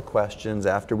asked all the questions,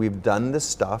 after we've done the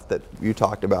stuff that you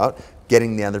talked about,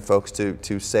 getting the other folks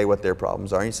to say what their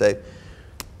problems are, and you say,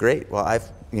 great, well,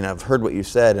 I've heard what you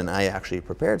said, and I actually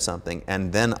prepared something,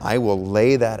 and then I will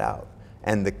lay that out.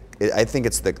 And I think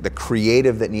it's the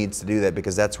creative that needs to do that,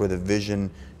 because that's where the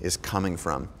vision is coming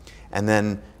from. And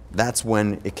then that's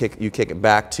when you kick it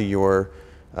back to your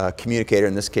communicator,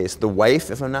 in this case, the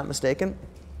wife, if I'm not mistaken.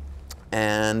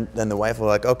 And then the wife will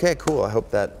like, okay, cool, I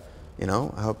hope that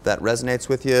resonates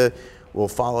with you. We'll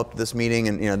follow up this meeting,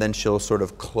 and then she'll sort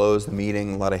of close the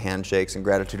meeting, a lot of handshakes and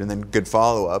gratitude, and then good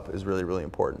follow-up is really, really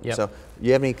important. So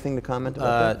you have anything to comment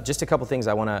about that? Just a couple things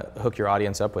I want to hook your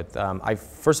audience up with.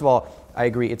 First of all, I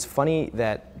agree. It's funny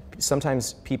that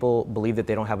sometimes people believe that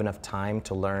they don't have enough time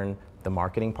to learn the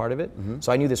marketing part of it.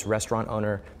 So I knew this restaurant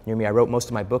owner near me. I wrote most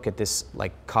of my book at this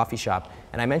coffee shop,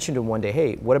 and I mentioned to him one day,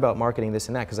 hey, what about marketing this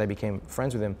and that, because I became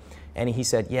friends with him. And he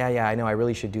said, yeah, I know, I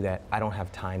really should do that. I don't have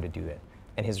time to do that.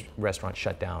 And his restaurant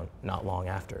shut down not long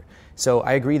after. So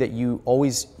I agree that you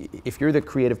always, if you're the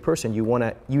creative person, you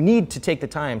need to take the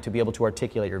time to be able to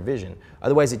articulate your vision.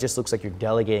 Otherwise, it just looks like you're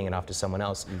delegating it off to someone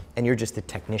else, and you're just the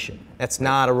technician. That's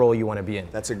not a role you want to be in.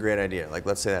 That's a great idea. Like,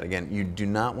 let's say that again. You do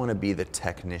not want to be the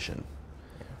technician.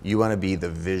 You want to be the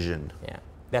vision. Yeah,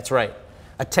 that's right.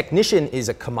 A technician is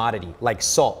a commodity, like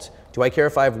salt. Do I care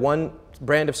if I have one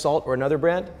brand of salt or another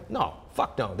brand? No,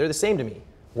 fuck no. They're the same to me.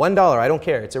 $1, I don't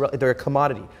care. They're a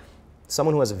commodity.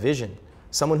 Someone who has a vision,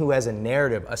 someone who has a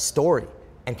narrative, a story,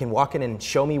 and can walk in and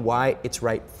show me why it's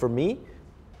right for me,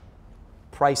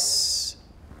 price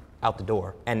out the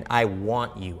door. And I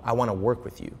want you. I want to work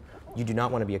with you. You do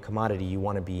not want to be a commodity. You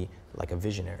want to be like a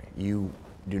visionary. You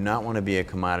do not want to be a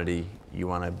commodity. You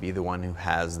want to be the one who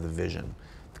has the vision.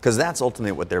 Because that's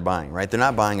ultimately what they're buying, right? They're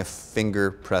not buying a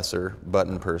finger presser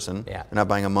button person. Yeah. They're not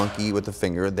buying a monkey with a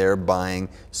finger. They're buying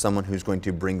someone who's going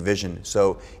to bring vision.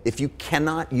 So if you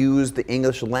cannot use the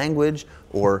English language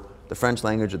or the French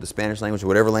language or the Spanish language or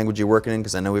whatever language you're working in,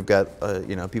 because I know we've got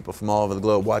people from all over the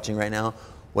globe watching right now,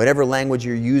 whatever language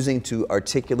you're using to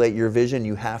articulate your vision,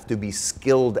 you have to be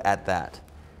skilled at that.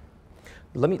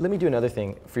 Let me do another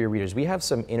thing for your readers. We have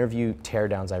some interview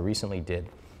teardowns I recently did.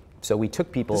 So we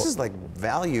took people. This is like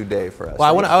value day for us. Well,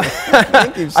 I want to.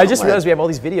 Thank you so I just much. realized we have all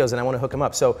these videos, and I want to hook them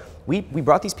up. So we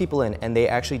brought these people in, and they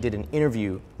actually did an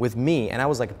interview with me, and I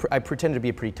was like, I pretended to be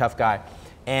a pretty tough guy,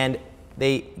 and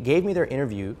they gave me their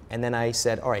interview, and then I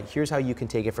said, all right, here's how you can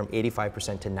take it from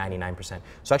 85% to 99%.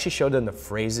 So I actually showed them the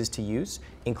phrases to use,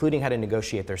 including how to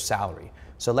negotiate their salary.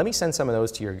 So let me send some of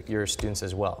those to your students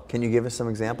as well. Can you give us some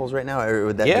examples right now, or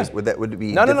would that would it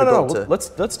be No. difficult?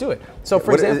 Let's do it. So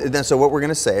for example, so what we're going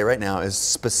to say right now is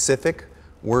specific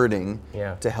wording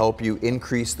Yeah. to help you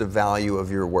increase the value of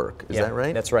your work. Is that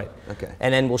right? That's right. Okay.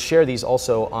 And then we'll share these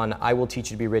also on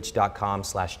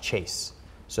iwillteachyoutoberich.com/chase.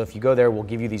 So if you go there, we'll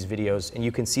give you these videos, and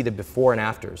you can see the before and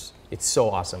afters. It's so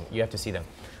awesome. You have to see them.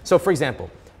 So for example,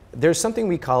 there's something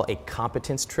we call a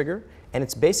competence trigger, and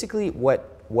it's basically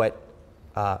what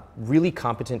really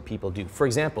competent people do. For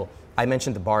example, I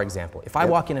mentioned the bar example. If I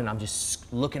walk in and I'm just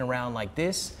looking around like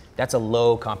this, that's a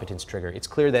low competence trigger. It's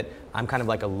clear that I'm kind of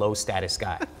like a low status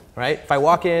guy, right? If I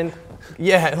walk in,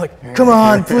 like, come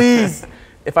on, please.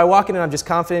 If I walk in and I'm just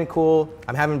confident, cool,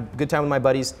 I'm having a good time with my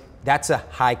buddies, that's a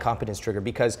high competence trigger,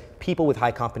 because people with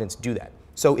high competence do that.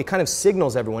 So it kind of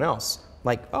signals everyone else,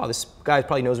 like, oh, this guy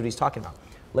probably knows what he's talking about.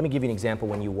 Let me give you an example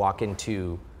when you walk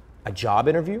into a job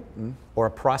interview or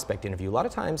a prospect interview. A lot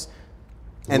of times,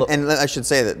 and I should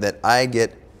say that I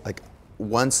get, like,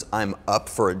 once I'm up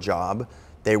for a job,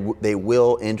 they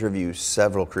will interview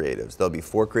several creatives. There'll be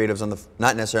 4 creatives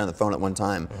not necessarily on the phone at one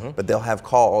time, but they'll have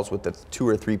calls with the 2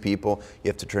 or 3 people. You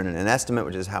have to turn in an estimate,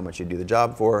 which is how much you do the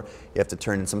job for. You have to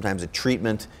turn in sometimes a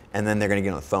treatment, and then they're going to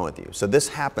get on the phone with you. So this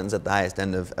happens at the highest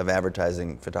end of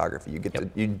advertising photography.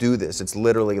 You do this. It's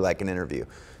literally like an interview.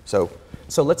 So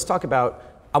let's talk about.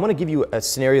 I want to give you a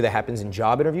scenario that happens in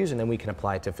job interviews, and then we can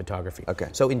apply it to photography. Okay.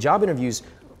 So in job interviews,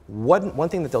 one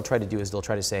thing that they'll try to do is they'll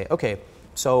try to say, okay,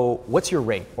 so what's your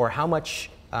rate, or how much,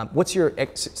 what's your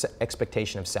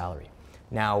expectation of salary?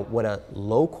 Now, what a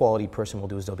low quality person will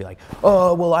do is they'll be like,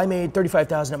 oh, well, I made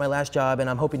 35,000 at my last job and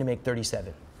I'm hoping to make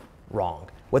 37. Wrong.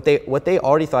 What they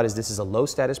already thought is this is a low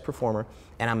status performer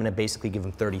and I'm gonna basically give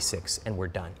them 36 and we're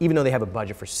done, even though they have a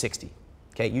budget for 60.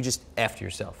 Okay, you just F'd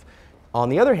yourself. On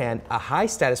the other hand, a high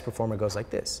status performer goes like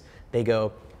this. They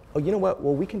go, oh, you know what,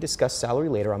 well, we can discuss salary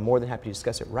later. I'm more than happy to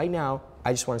discuss it. Right now,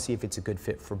 I just wanna see if it's a good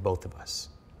fit for both of us.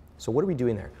 So what are we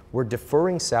doing there? We're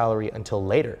deferring salary until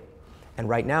later. And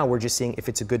right now, we're just seeing if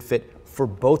it's a good fit for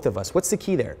both of us. What's the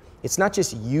key there? It's not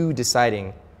just you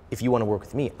deciding if you want to work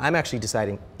with me. I'm actually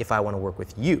deciding if I want to work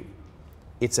with you.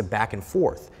 It's a back and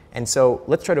forth. And so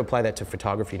let's try to apply that to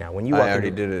photography now. When you walk I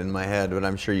already did it in my head, but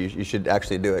I'm sure you should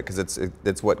actually do it because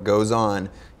it's what goes on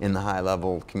in the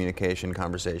high-level communication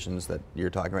conversations that you're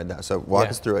talking right now. So walk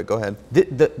us through it. Go ahead.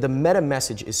 The meta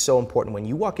message is so important. When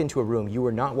you walk into a room, you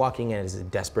are not walking in as a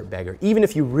desperate beggar, even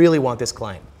if you really want this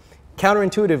client.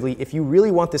 Counterintuitively, if you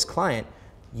really want this client,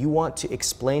 you want to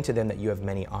explain to them that you have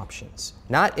many options.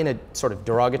 Not in a sort of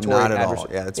derogatory Not at all.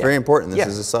 Yeah, it's very important. This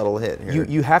is a subtle hit here.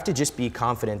 You have to just be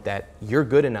confident that you're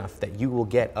good enough that you will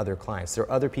get other clients. There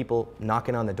are other people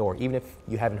knocking on the door, even if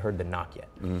you haven't heard the knock yet.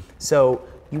 So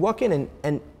you walk in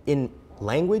and in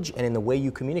language and in the way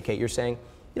you communicate, you're saying,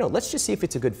 you know, let's just see if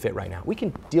it's a good fit right now. We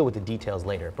can deal with the details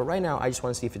later, but right now I just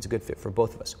want to see if it's a good fit for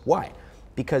both of us. Why?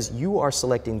 Because you are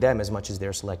selecting them as much as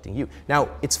they're selecting you. Now,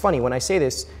 it's funny, when I say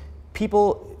this,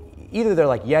 people, either they're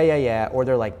like, yeah, or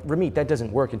they're like, Ramit, that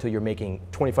doesn't work until you're making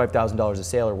 $25,000 a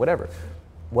sale or whatever.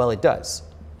 Well, it does.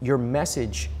 Your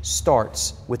message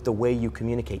starts with the way you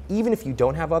communicate. Even if you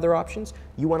don't have other options,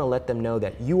 you want to let them know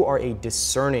that you are a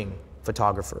discerning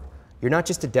photographer. You're not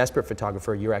just a desperate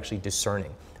photographer, you're actually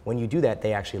discerning. When you do that,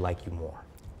 they actually like you more.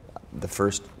 The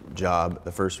first job,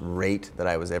 the first rate that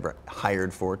I was ever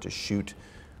hired for to shoot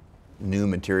new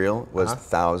material was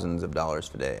thousands of dollars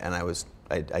a day, and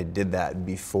I did that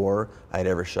before I'd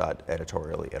ever shot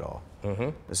editorially at all.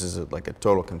 This is like a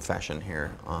total confession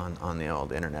here on the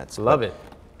old internet. Love it.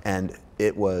 And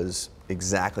it was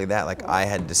exactly that. Like, I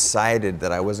had decided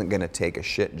that I wasn't going to take a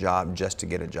shit job just to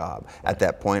get a job. At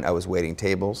that point, I was waiting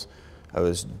tables. I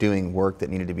was doing work that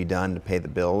needed to be done to pay the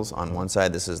bills. On one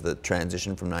side, this is the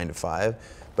transition from 9 to 5.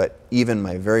 But even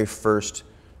my very first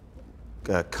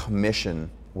commission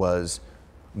was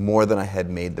more than I had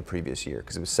made the previous year,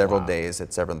 because it was several days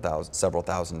at several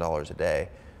 $1,000s a day.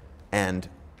 And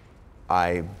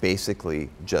I basically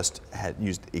just had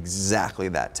used exactly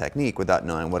that technique without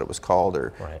knowing what it was called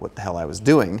or what the hell I was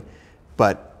doing.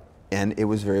 And it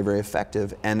was very, very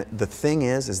effective. And the thing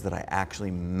is that I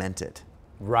actually meant it.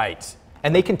 Right.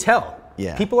 And they can tell.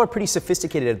 Yeah. People are pretty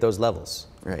sophisticated at those levels.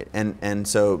 Right. And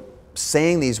so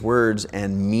saying these words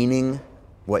and meaning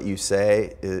what you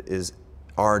say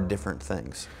are different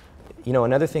things. You know,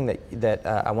 another thing that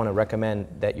I want to recommend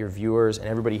that your viewers and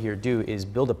everybody here do is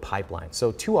build a pipeline.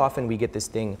 So too often we get this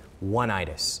thing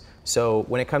one-itis. So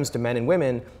when it comes to men and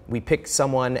women, we pick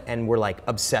someone and we're like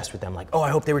obsessed with them. Like, oh,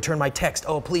 I hope they return my text.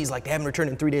 Oh, please, like they haven't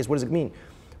returned in 3 days. What does it mean?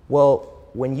 Well,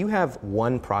 when you have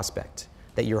one prospect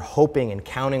that you're hoping and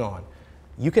counting on,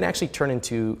 you can actually turn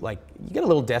into, like, you get a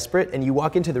little desperate and you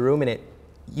walk into the room and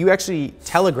you actually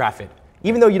telegraph it.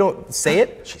 Even though you don't say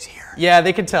it. She's here. Yeah,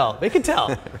 they can tell. They can tell.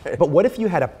 Right. But what if you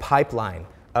had a pipeline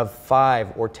of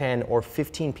 5 or 10 or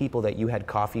 15 people that you had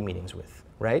coffee meetings with,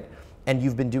 right? And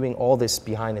you've been doing all this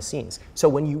behind the scenes. So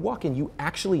when you walk in, you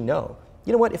actually know,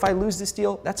 you know what, if I lose this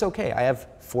deal, that's okay. I have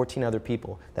 14 other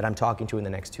people that I'm talking to in the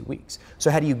next 2 weeks.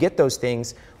 So how do you get those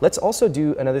things? Let's also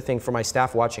do another thing for my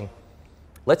staff watching.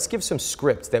 Let's give some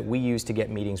scripts that we use to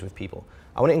get meetings with people.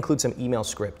 I want to include some email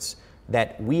scripts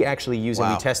that we actually use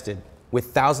and we tested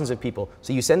with thousands of people.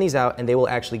 So you send these out and they will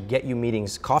actually get you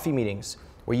meetings, coffee meetings,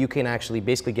 where you can actually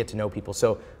basically get to know people.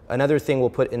 So another thing we'll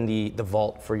put in the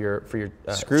vault for your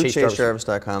Screw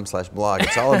ChaseJarvis.com/blog.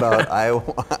 It's all about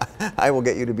I will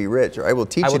get you to be rich, or I will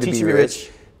teach you to be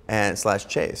rich. And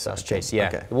 /Chase. /Chase, yeah.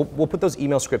 Okay. We'll put those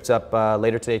email scripts up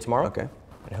later today, tomorrow. Okay.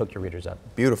 And hook your readers up.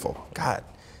 Beautiful. God.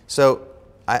 So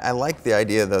I like the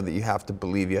idea, though, that you have to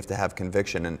believe, you have to have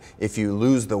conviction. And if you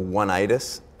lose the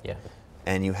one-itis,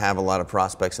 and you have a lot of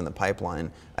prospects in the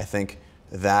pipeline, I think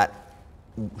that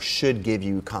should give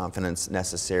you confidence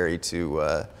necessary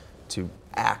to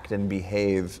act and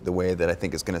behave the way that I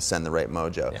think is going to send the right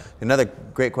mojo. Yeah. Another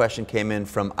great question came in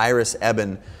from Iris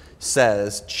Eben.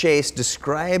 Says, Chase,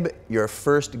 describe your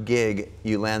first gig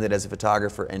you landed as a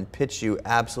photographer and pitch you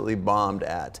absolutely bombed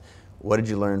at. What did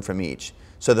you learn from each?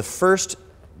 So the first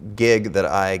gig that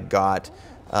I got,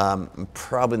 I'm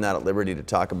probably not at liberty to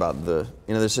talk about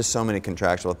there's just so many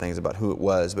contractual things about who it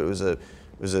was, but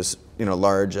it was this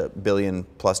large $1 billion+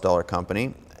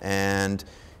 company, and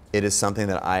it is something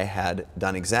that I had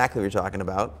done exactly what you're talking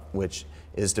about, which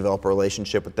is develop a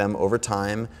relationship with them over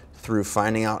time through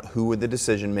finding out who the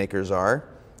decision makers are,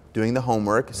 doing the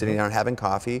homework, sitting down and having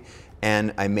coffee,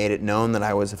 and I made it known that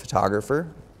I was a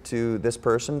photographer to this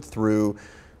person through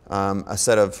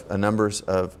a numbers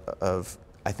of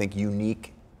I think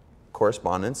unique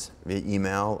correspondence via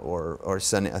email or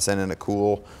send in a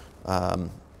cool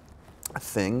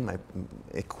thing, my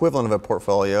equivalent of a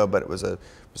portfolio, but it was a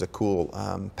cool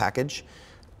package,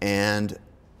 and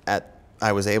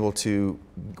I was able to,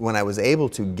 when I was able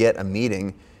to get a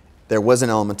meeting, there was an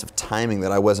element of timing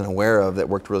that I wasn't aware of that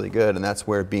worked really good, and that's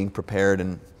where being prepared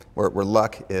and where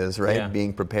luck is, right? Yeah.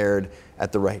 Being prepared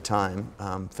at the right time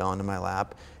fell into my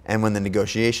lap. And when the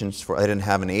negotiations I didn't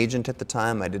have an agent at the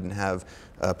time, I didn't have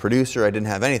a producer, I didn't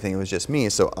have anything, it was just me,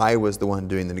 so I was the one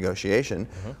doing the negotiation.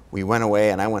 We went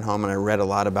away and I went home and I read a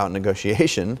lot about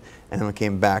negotiation, and we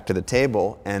came back to the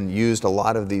table and used a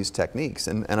lot of these techniques.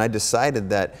 And I decided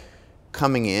that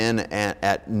coming in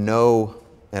at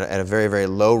a very, very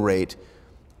low rate,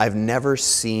 I've never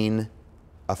seen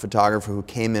a photographer who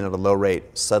came in at a low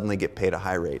rate suddenly get paid a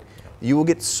high rate. You will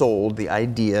get sold the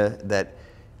idea that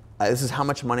this is how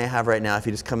much money I have right now. If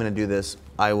you just come in and do this,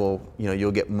 I will,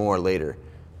 you'll get more later.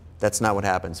 That's not what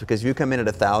happens. Because if you come in at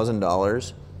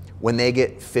 $1,000, when they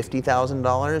get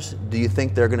 $50,000, do you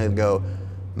think they're going to go,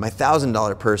 my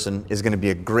 $1,000 person is going to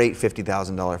be a great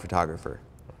 $50,000 photographer?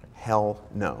 Hell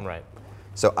no. Right.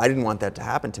 So I didn't want that to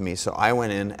happen to me. So I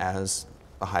went in as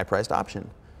a high-priced option.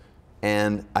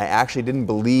 And I actually didn't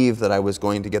believe that I was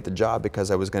going to get the job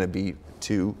because I was going to be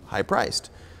too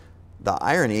high-priced. The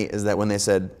irony is that when they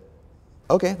said,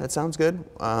 okay, that sounds good,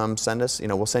 send us,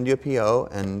 we'll send you a PO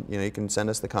and you can send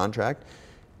us the contract,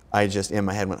 I just, in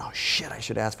my head went, oh shit, I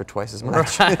should ask for twice as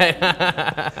much. Right.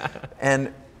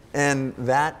 and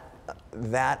that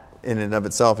in and of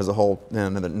itself is a whole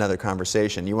another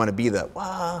conversation. You want to be the,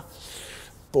 wow,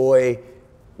 boy,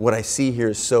 what I see here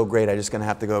is so great, I'm just going to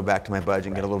have to go back to my budget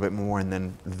and get a little bit more,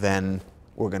 and then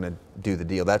we're going to do the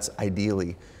deal. That's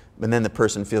ideally. And then the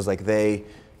person feels like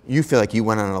you feel like you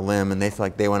went on a limb, and they feel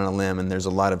like they went on a limb, and there's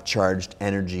a lot of charged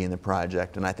energy in the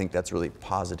project, and I think that's really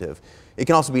positive. It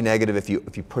can also be negative if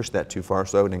you push that too far,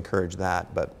 so I would encourage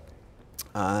that. But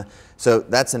so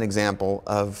that's an example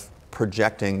of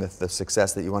projecting the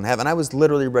success that you want to have. And I was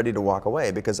literally ready to walk away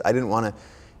because I didn't want to,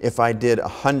 if I did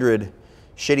 100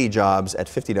 shitty jobs at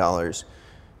 $50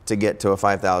 to get to a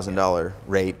 $5,000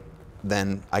 rate,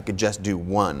 then I could just do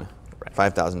one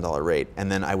 $5,000 rate,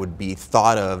 and then I would be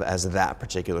thought of as that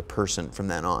particular person from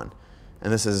then on.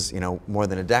 And this is more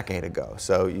than a decade ago.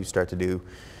 So you start to do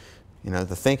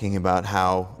the thinking about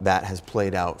how that has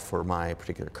played out for my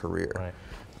particular career. Right.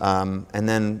 And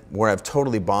then where I've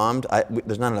totally bombed,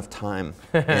 there's not enough time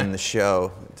in the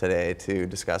show today to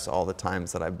discuss all the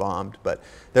times that I bombed, but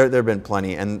there have been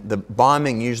plenty. And the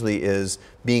bombing usually is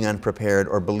being unprepared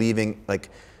or believing,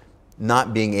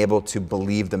 not being able to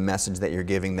believe the message that you're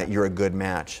giving, that you're a good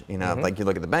match. Like you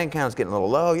look at the bank account, it's getting a little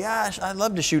low. Yeah, I'd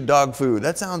love to shoot dog food.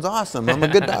 That sounds awesome. I'm a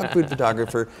good dog food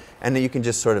photographer. And then you can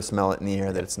just sort of smell it in the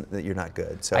air that you're not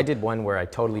good. So I did one where I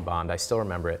totally bombed. I still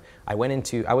remember it. I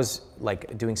was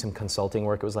doing some consulting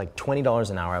work. It was like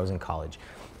 $20 an hour. I was in college,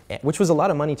 which was a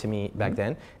lot of money to me back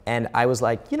then. And I was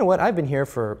like, you know what? I've been here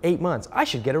for 8 months. I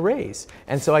should get a raise.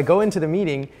 And so I go into the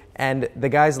meeting, and the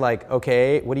guy's like,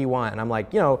 okay, what do you want? And I'm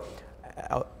like,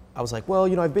 I was like,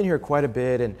 well, I've been here quite a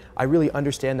bit, and I really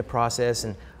understand the process,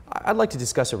 and I'd like to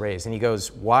discuss a raise. And he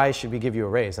goes, why should we give you a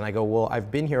raise? And I go, well, I've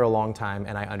been here a long time,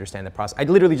 and I understand the process. I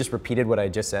literally just repeated what I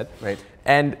just said. Right.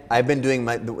 And I've been doing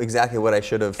exactly what I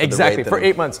should have. For exactly, the rate for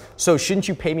 8 months. So shouldn't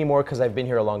you pay me more because I've been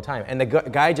here a long time? And the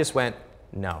guy just went,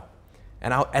 no.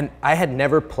 And I had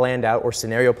never planned out or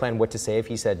scenario planned what to say if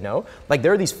he said no.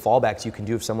 There are these fallbacks you can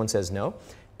do if someone says no.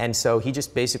 And so he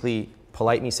just basically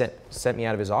politely sent me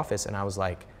out of his office, and I was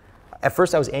like, at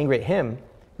first I was angry at him,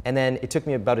 and then it took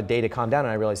me about a day to calm down,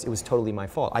 and I realized it was totally my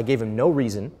fault. I gave him no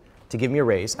reason to give me a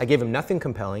raise. I gave him nothing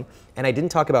compelling, and I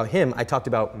didn't talk about him, I talked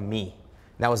about me.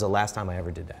 That was the last time I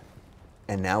ever did that.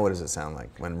 And now what does it sound like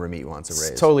when Ramit wants a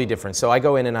raise? It's totally different. So I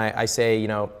go in and I say,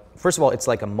 first of all, it's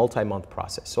like a multi-month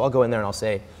process. So I'll go in there and I'll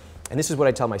say, and this is what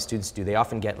I tell my students to do, they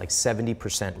often get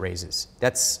 70% raises.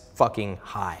 That's fucking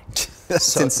high.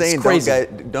 That's insane. It's crazy.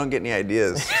 Don't get any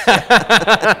ideas.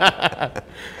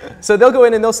 So they'll go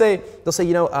in and they'll say,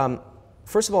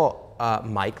 first of all,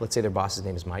 Mike, let's say their boss's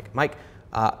name is Mike. Mike,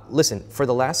 listen, for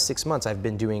the last 6 months, I've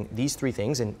been doing these 3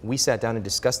 things, and we sat down and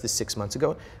discussed this 6 months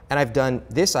ago, and I've done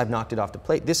this, I've knocked it off the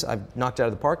plate, this I've knocked it out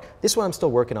of the park, this one I'm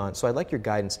still working on, so I'd like your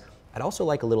guidance. I'd also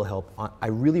like a little help. I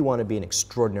really want to be an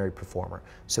extraordinary performer.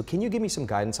 So can you give me some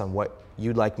guidance on what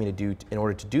you'd like me to do in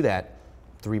order to do that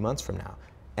 3 months from now?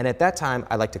 And at that time,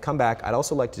 I'd like to come back. I'd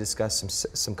also like to discuss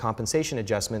some compensation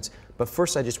adjustments, but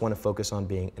first I just want to focus on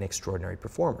being an extraordinary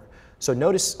performer. So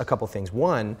notice a couple things.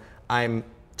 One, I'm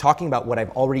talking about what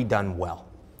I've already done well.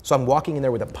 So I'm walking in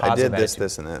there with a positive attitude. I did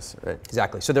this, and this, right?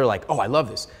 Exactly. So they're like, oh, I love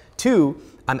this. Two,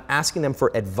 I'm asking them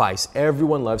for advice.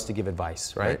 Everyone loves to give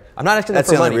advice, right? I'm not asking them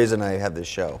for money. That's the only reason I have this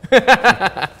show.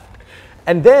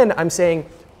 And then I'm saying,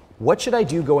 what should I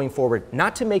do going forward?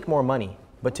 Not to make more money,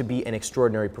 but to be an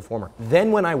extraordinary performer.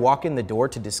 Then when I walk in the door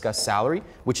to discuss salary,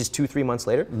 which is 2-3 months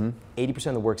later, 80%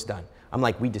 of the work's done. I'm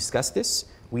like, we discussed this.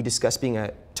 We discussed being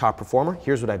a top performer.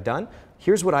 Here's what I've done.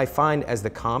 Here's what I find as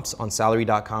the comps on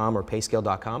salary.com or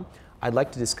payscale.com. I'd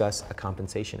like to discuss a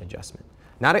compensation adjustment.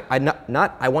 Not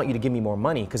I want you to give me more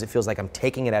money because it feels like I'm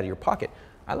taking it out of your pocket.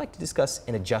 I like to discuss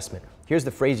an adjustment. Here's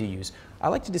the phrase you use. I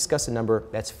like to discuss a number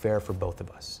that's fair for both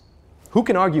of us. Who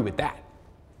can argue with that?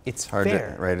 It's hard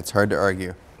fair. Right, it's hard to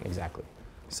argue. Exactly.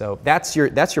 So that's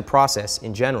your process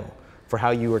in general for how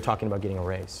you were talking about getting a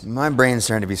raise. My brain's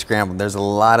starting to be scrambled. There's a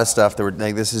lot of stuff that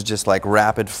this is just like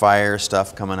rapid fire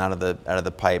stuff coming out of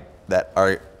the pipe that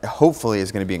are hopefully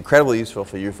is going to be incredibly useful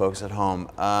for you folks at home.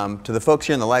 To the folks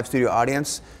here in the live studio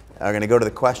audience, are going to go to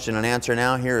the question and answer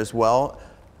now here as well.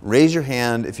 Raise your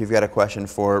hand if you've got a question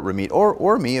for Ramit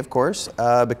or me, of course,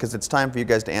 because it's time for you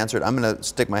guys to answer it. I'm going to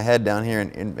stick my head down here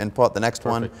and pull out the next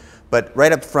one. But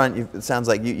right up front, it sounds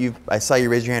like I saw you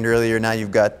raise your hand earlier. Now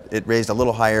you've got it raised a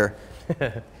little higher.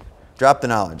 Drop the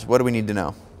knowledge. What do we need to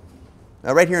know?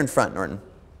 Right here in front, Norton.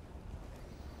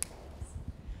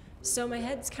 So my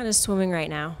head's kind of swimming right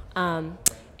now,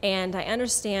 and I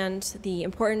understand the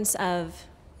importance of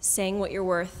saying what you're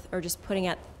worth or just putting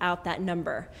out that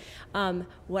number.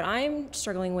 What I'm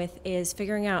struggling with is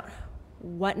figuring out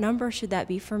what number should that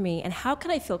be for me, and how can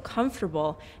I feel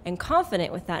comfortable and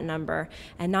confident with that number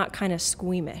and not kind of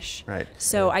squeamish. Right.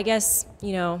 So I guess,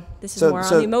 this is more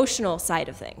on the emotional side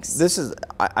of things.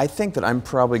 I think that I'm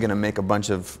probably going to make a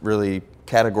bunch of really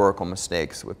categorical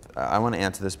mistakes. I want to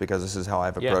answer this because this is how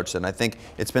I've approached it. And I think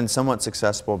it's been somewhat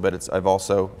successful, but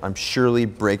I'm surely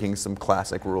breaking some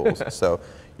classic rules. So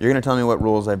you're going to tell me what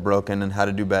rules I've broken and how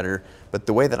to do better. But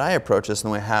the way that I approach this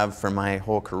and the way I have for my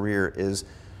whole career is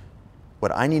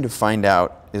what I need to find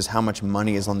out is how much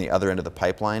money is on the other end of the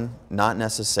pipeline, not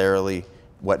necessarily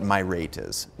what my rate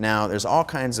is. Now, there's all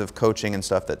kinds of coaching and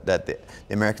stuff that the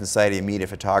American Society of Media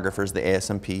Photographers, the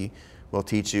ASMP, will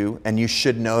teach you, and you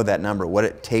should know that number, what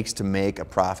it takes to make a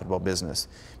profitable business,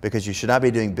 because you should not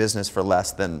be doing business for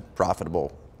less than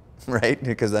profitable, right?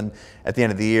 Because then at the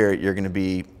end of the year, you're going to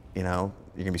be, you're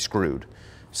going to be screwed.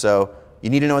 So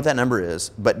you need to know what that number is,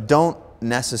 but don't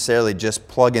necessarily just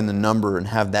plug in the number and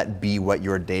have that be what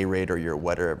your day rate or your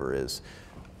whatever is.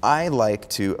 I like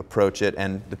to approach it,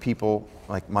 and the people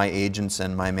like my agents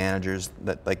and my managers,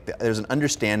 there's an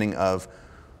understanding of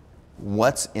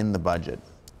what's in the budget.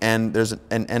 And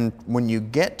and when you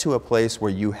get to a place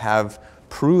where you have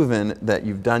proven that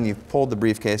you've pulled the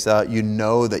briefcase out, you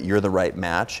know that you're the right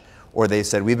match, or they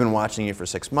said, we've been watching you for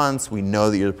 6 months, we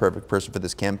know that you're the perfect person for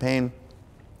this campaign.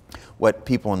 What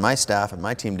people in my staff and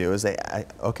my team do is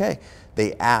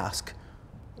they ask,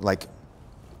 like,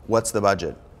 what's the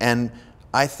budget? And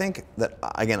I think that,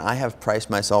 again, I have priced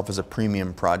myself as a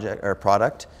premium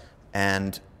product,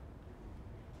 and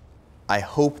I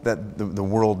hope that the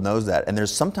world knows that. And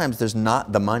sometimes there's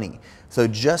not the money. So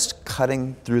just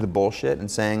cutting through the bullshit and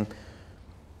saying,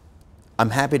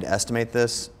 I'm happy to estimate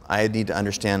this. I need to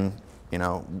understand,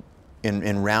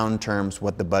 in round terms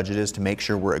what the budget is to make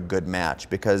sure we're a good match,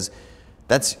 because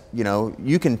that's,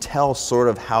 you can tell sort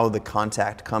of how the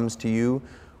contact comes to you,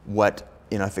 what,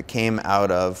 if it came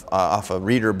out of off a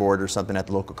reader board or something at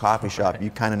the local coffee shop, you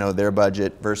kind of know their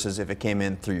budget versus if it came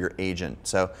in through your agent.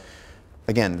 So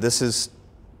again, this is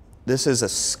a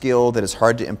skill that is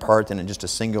hard to impart in just a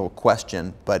single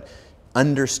question, but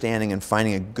understanding and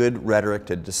finding a good rhetoric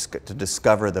to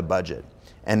discover the budget.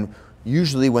 And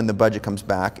usually when the budget comes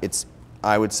back,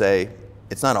 I would say,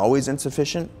 it's not always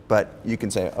insufficient, but you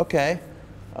can say, okay,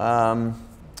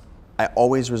 I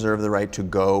always reserve the right to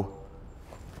go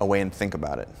away and think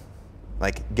about it.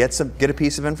 Like, get a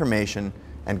piece of information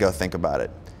and go think about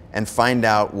it, and find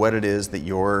out what it is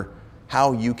that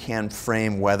how you can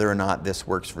frame whether or not this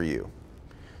works for you.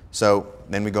 So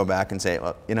then we go back and say,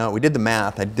 well, we did the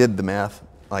math. I did the math.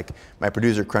 Like, my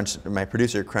producer crunched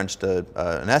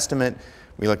an estimate.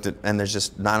 We looked at, and there's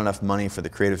just not enough money for the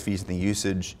creative fees and the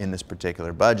usage in this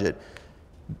particular budget.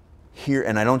 Here,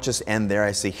 and I don't just end there.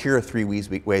 I say, here are 3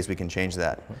 ways we can change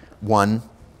that. 1,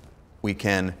 we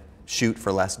can shoot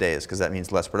for less days because that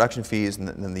means less production fees and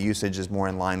then the usage is more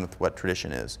in line with what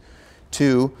tradition is.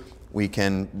 2, we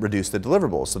can reduce the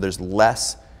deliverables, so there's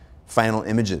less final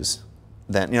images.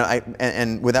 Then,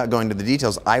 and without going to the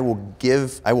details, I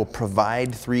will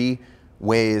provide 3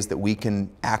 ways that we can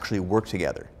actually work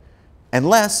together,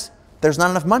 unless there's not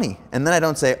enough money. And then I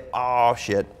don't say, oh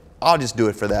shit, I'll just do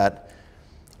it for that.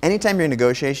 Anytime you're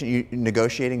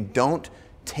negotiating, don't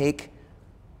take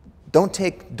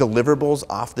deliverables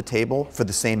off the table for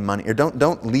the same money, or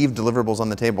don't leave deliverables on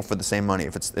the table for the same money.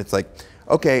 If it's like,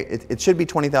 okay, it should be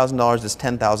 $20,000, it's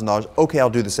 $10,000. Okay, I'll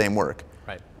do the same work.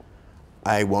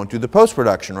 I won't do the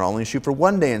post-production, or I'll only shoot for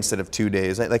 1 day instead of 2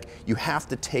 days. You have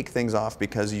to take things off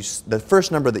because the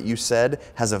first number that you said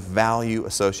has a value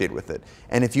associated with it.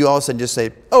 And if you all of a sudden just say,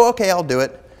 oh, okay, I'll do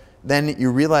it, then you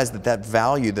realize that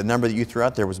value, the number that you threw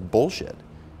out there, was bullshit.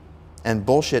 And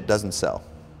bullshit doesn't sell.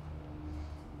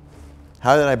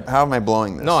 How am I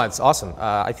blowing this? No, it's awesome.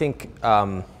 I think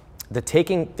the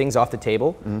taking things off the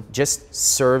table just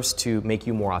serves to make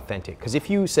you more authentic. Because if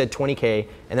you said 20K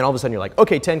and then all of a sudden you're like,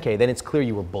 okay, 10K, then it's clear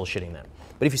you were bullshitting them.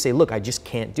 But if you say, look, I just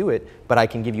can't do it, but I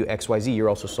can give you X, Y, Z, you're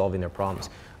also solving their problems.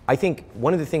 I think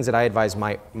one of the things that I advise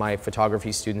my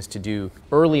photography students to do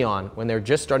early on when they're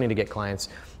just starting to get clients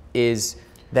is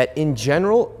that in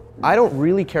general, I don't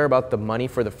really care about the money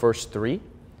for the first 3.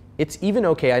 It's even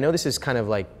okay, I know this is kind of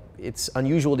like, it's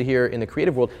unusual to hear in the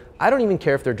creative world. I don't even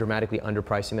care if they're dramatically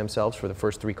underpricing themselves for the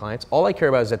first 3 clients. All I care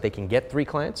about is that they can get 3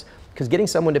 clients, because getting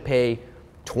someone to pay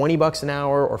 20 bucks an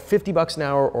hour or 50 bucks an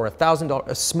hour or $1,000,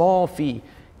 a small fee,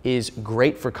 is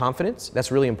great for confidence.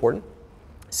 That's really important.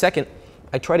 Second,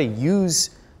 I try to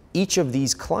use each of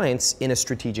these clients in a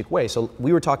strategic way. So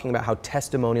we were talking about how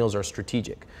testimonials are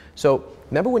strategic. So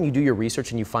remember when you do your research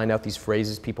and you find out these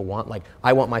phrases people want, like,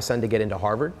 I want my son to get into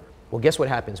Harvard? Well, guess what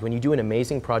happens? When you do an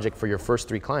amazing project for your first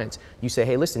 3 clients, you say,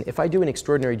 hey, listen, if I do an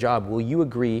extraordinary job, will you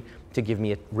agree to give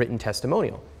me a written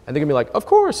testimonial? And they're gonna be like, of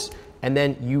course. And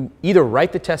then you either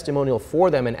write the testimonial for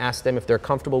them and ask them if they're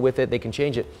comfortable with it, they can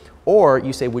change it, or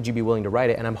you say, would you be willing to write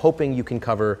it? And I'm hoping you can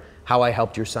cover how I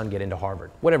helped your son get into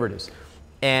Harvard, whatever it is.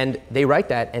 And they write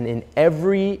that, and in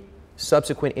every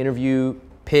subsequent interview,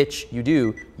 pitch you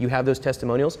do, you have those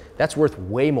testimonials. That's worth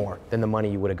way more than the money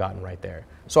you would have gotten right there.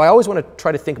 So I always want to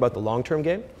try to think about the long-term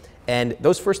game. And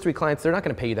those first 3 clients, they're not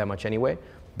going to pay you that much anyway,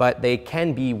 but they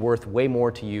can be worth way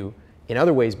more to you in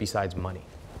other ways besides money.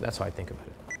 That's how I think about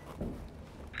it.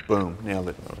 Boom, nailed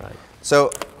it. All right.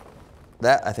 So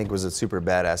that, I think, was a super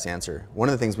badass answer. One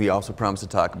of the things we also promised to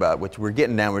talk about, which we're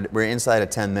getting down, we're inside of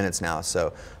 10 minutes now,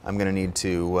 so I'm going to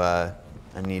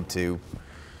need to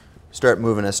start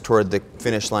moving us toward the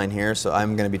finish line here. So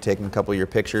I'm going to be taking a couple of your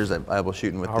pictures. I will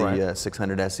shooting with the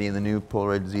 600 SE and the new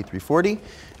Polaroid Z340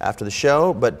 after the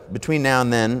show. But between now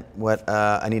and then, what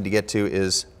I need to get to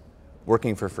is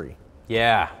working for free.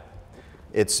 Yeah.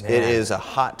 It is a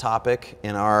hot topic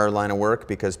in our line of work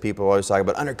because people always talk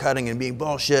about undercutting and being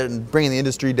bullshit and bringing the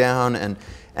industry down.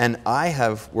 And I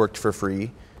have worked for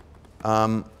free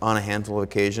on a handful of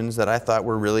occasions that I thought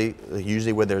were really,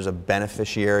 usually where there's a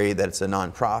beneficiary, that it's a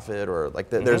nonprofit, or like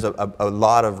there's a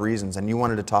lot of reasons, and you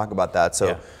wanted to talk about that,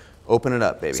 so open it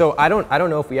up, baby. So I don't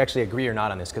know if we actually agree or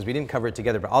not on this because we didn't cover it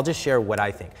together, but I'll just share what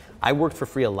I think. I worked for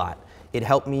free a lot. It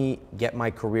helped me get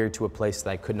my career to a place that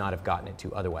I could not have gotten it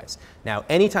to otherwise. Now,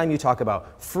 anytime you talk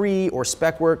about free or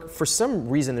spec work, for some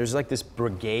reason there's like this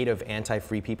brigade of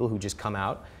anti-free people who just come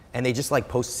out and they just like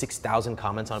post 6,000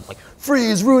 comments on it, like, free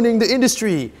is ruining the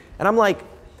industry. And I'm like,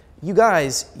 you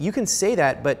guys, you can say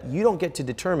that, but you don't get to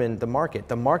determine the market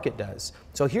does.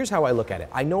 So here's how I look at it.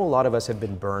 I know a lot of us have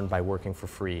been burned by working for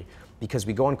free because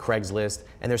we go on Craigslist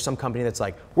and there's some company that's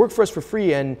like, work for us for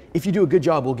free and if you do a good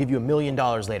job, we'll give you $1 million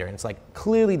later. And it's like,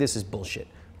 clearly this is bullshit.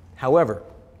 However,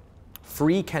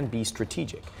 free can be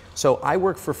strategic. So I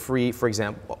work for free, for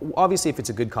example, obviously if it's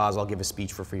a good cause, I'll give a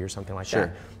speech for free or something like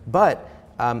that. But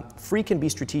free can be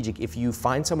strategic if you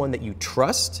find someone that you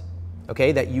trust,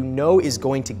 okay, that you know is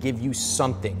going to give you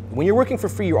something. When you're working for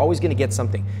free, you're always going to get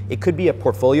something. It could be a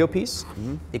portfolio piece.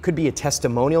 It could be a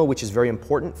testimonial, which is very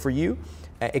important for you.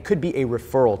 It could be a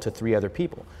referral to 3 other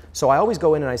people. So I always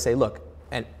go in and I say, look,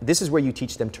 and this is where you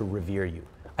teach them to revere you.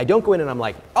 I don't go in and I'm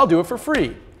like, I'll do it for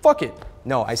free. Fuck it.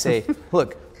 No, I say,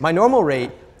 look, my normal rate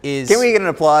is... Can we get an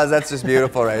applause? That's just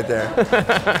beautiful right there.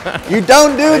 You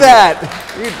don't do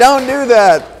that. You don't do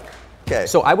that. Okay.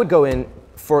 So I would go in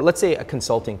for, let's say, a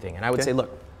consulting thing, and I would say,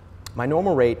 look, my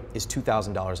normal rate is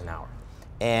 $2,000 an hour.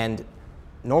 And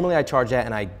normally I charge that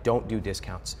and I don't do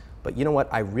discounts. But you know what?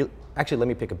 Actually, let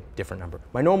me pick a different number.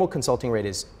 My normal consulting rate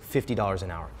is $50 an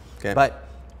hour. Okay.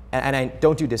 And I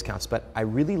don't do discounts, but I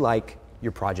really like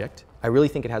your project. I really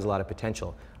think it has a lot of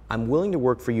potential. I'm willing to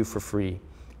work for you for free,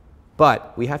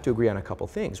 but we have to agree on a couple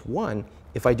things. One,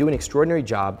 if I do an extraordinary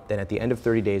job, then at the end of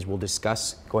 30 days, we'll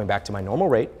discuss going back to my normal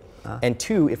rate. And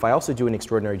two, if I also do an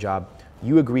extraordinary job,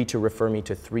 you agree to refer me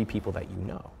to 3 people that you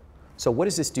know. So what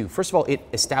does this do? First of all, it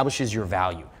establishes your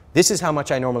value. This is how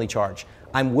much I normally charge.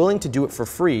 I'm willing to do it for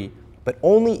free, but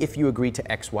only if you agree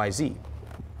to X, Y, Z.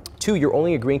 2, you're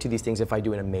only agreeing to these things if I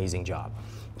do an amazing job.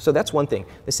 So that's one thing.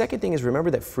 The second thing is, remember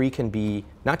that free can be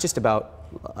not just about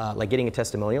like getting a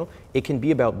testimonial. It can be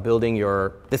about building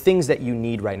the things that you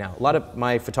need right now. A lot of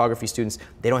my photography students,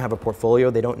 they don't have a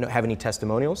portfolio, they don't have any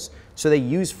testimonials, so they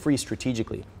use free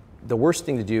strategically. The worst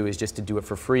thing to do is just to do it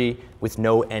for free with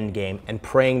no end game and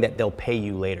praying that they'll pay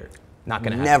you later. Not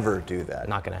going to happen. Never do that.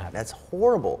 Not going to happen. That's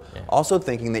horrible. Yeah. Also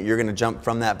thinking that you're going to jump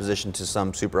from that position to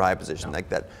some super high position, like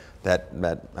that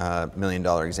 $1 million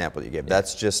example you gave. Yeah.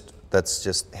 That's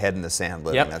just head in the sand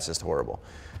living. Yep. That's just horrible.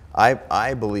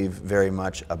 I believe very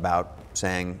much about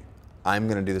saying, I'm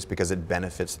going to do this because it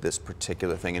benefits this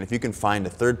particular thing. And if you can find a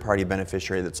third-party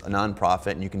beneficiary that's a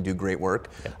nonprofit and you can do great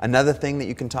work. Yep. Another thing that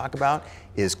you can talk about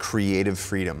is creative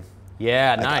freedom.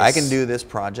 Yeah, like, nice. I can do this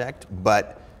project,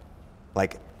 but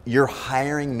like you're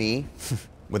hiring me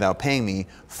without paying me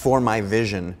for my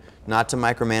vision, not to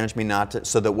micromanage me,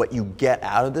 so that what you get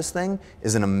out of this thing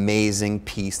is an amazing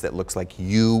piece that looks like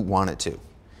you want it to.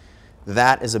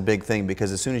 That is a big thing,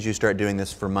 because as soon as you start doing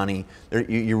this for money,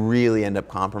 you really end up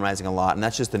compromising a lot, and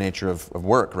that's just the nature of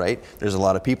work, right? There's a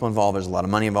lot of people involved, there's a lot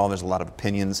of money involved, there's a lot of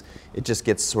opinions. It just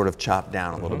gets sort of chopped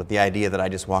down a little bit. The idea that I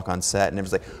just walk on set and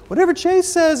everyone's like, whatever Chase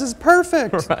says is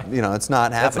perfect. Right. You know, it's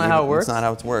not happening. That's not how it works? It's not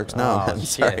how it works, no. Oh, I'm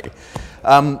sorry.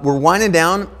 We're winding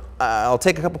down. I'll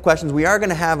take a couple questions. We are going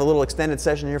to have a little extended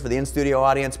session here for the in-studio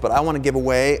audience, but I want to give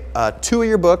away 2 of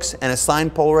your books and a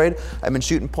signed Polaroid. I've been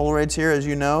shooting Polaroids here, as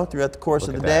you know, throughout the course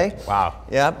of the day. Wow.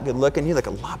 Yeah, good looking. You look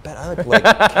a lot better. I look like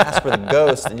Casper the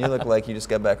Ghost, and you look like you just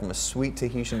got back from a sweet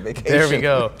Tahitian vacation. There we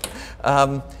go.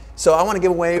 So I want to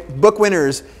give away book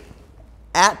winners.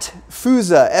 At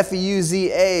Feuza,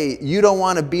 F-E-U-Z-A, you don't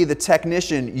want to be the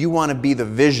technician, you want to be the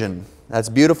vision. That's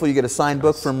beautiful. You get a signed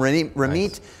book from Ramit.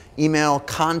 Nice. Email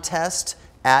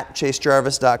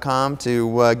contest@ChaseJarvis.com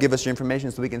to give us your information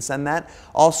so we can send that.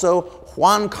 Also,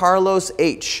 Juan Carlos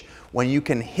H. When you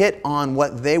can hit on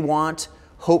what they want,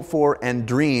 hope for, and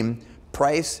dream,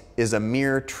 price is a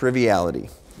mere triviality.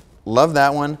 Love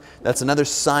that one. That's another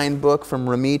signed book from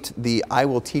Ramit, the I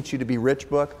Will Teach You to Be Rich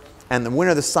book. And the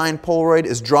winner of the signed Polaroid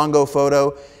is Drongo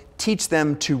Photo. Teach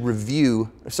them to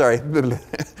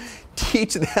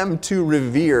teach them to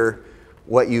revere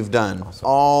what you've done. Awesome.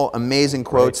 All amazing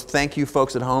quotes. Great. Thank you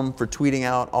folks at home for tweeting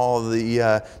out all of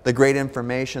the great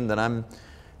information that I'm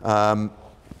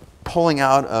pulling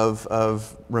out of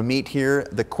Ramit here.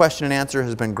 The question and answer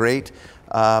has been great.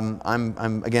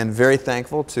 I'm again very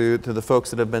thankful to the folks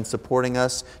that have been supporting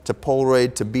us, to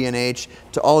Polaroid, to B&H,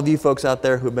 to all of you folks out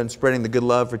there who have been spreading the good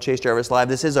love for Chase Jarvis Live.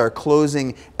 This is our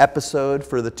closing episode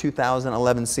for the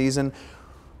 2011 season.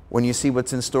 When you see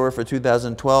what's in store for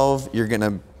 2012, you're going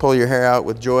to pull your hair out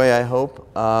with joy, I hope.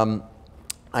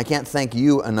 I can't thank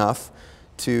you enough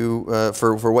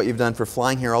for what you've done, for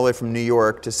flying here all the way from New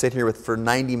York to sit here for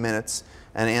 90 minutes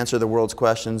and answer the world's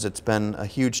questions. It's been a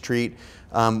huge treat.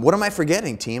 What am I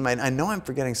forgetting, team? I know I'm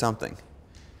forgetting something.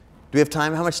 Do we have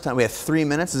time? How much time? We have 3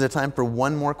 minutes. Is there time for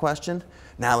one more question?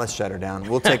 Now let's shut her down.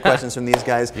 We'll take questions from these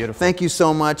guys. Beautiful. Thank you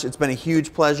so much. It's been a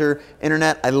huge pleasure.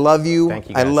 Internet, I love you. Thank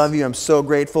you guys. I love you. I'm so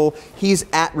grateful. He's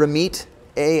at Ramit,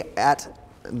 that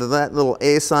little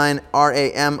A sign,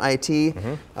 R-A-M-I-T.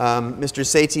 Mr.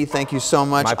 Sethi, thank you so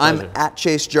much. My pleasure. I'm at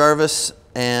Chase Jarvis,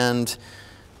 and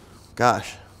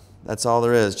gosh, that's all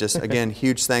there is. Just again,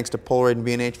 huge thanks to Polaroid and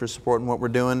B&H for supporting what we're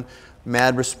doing.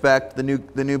 Mad respect. The new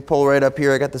Polaroid up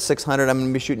here. I got the 600. I'm going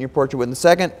to be shooting your portrait with in a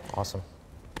second. Awesome.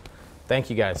 Thank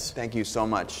you guys. Thank you so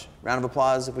much. Round of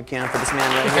applause if we can for this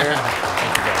man right here.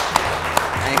 Thank you guys.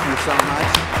 Thank you so much.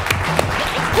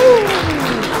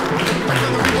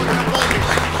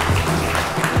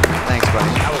 Thanks,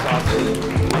 buddy. That was awesome.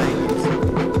 Thank you.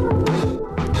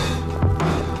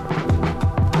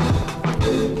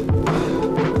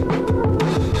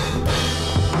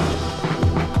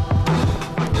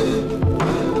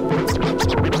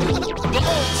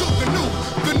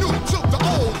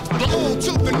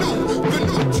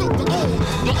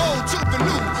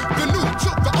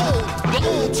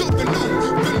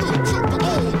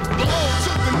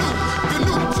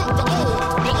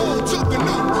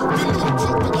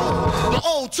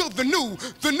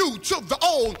 The new to the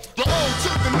old, the old to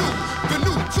the new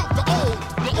to the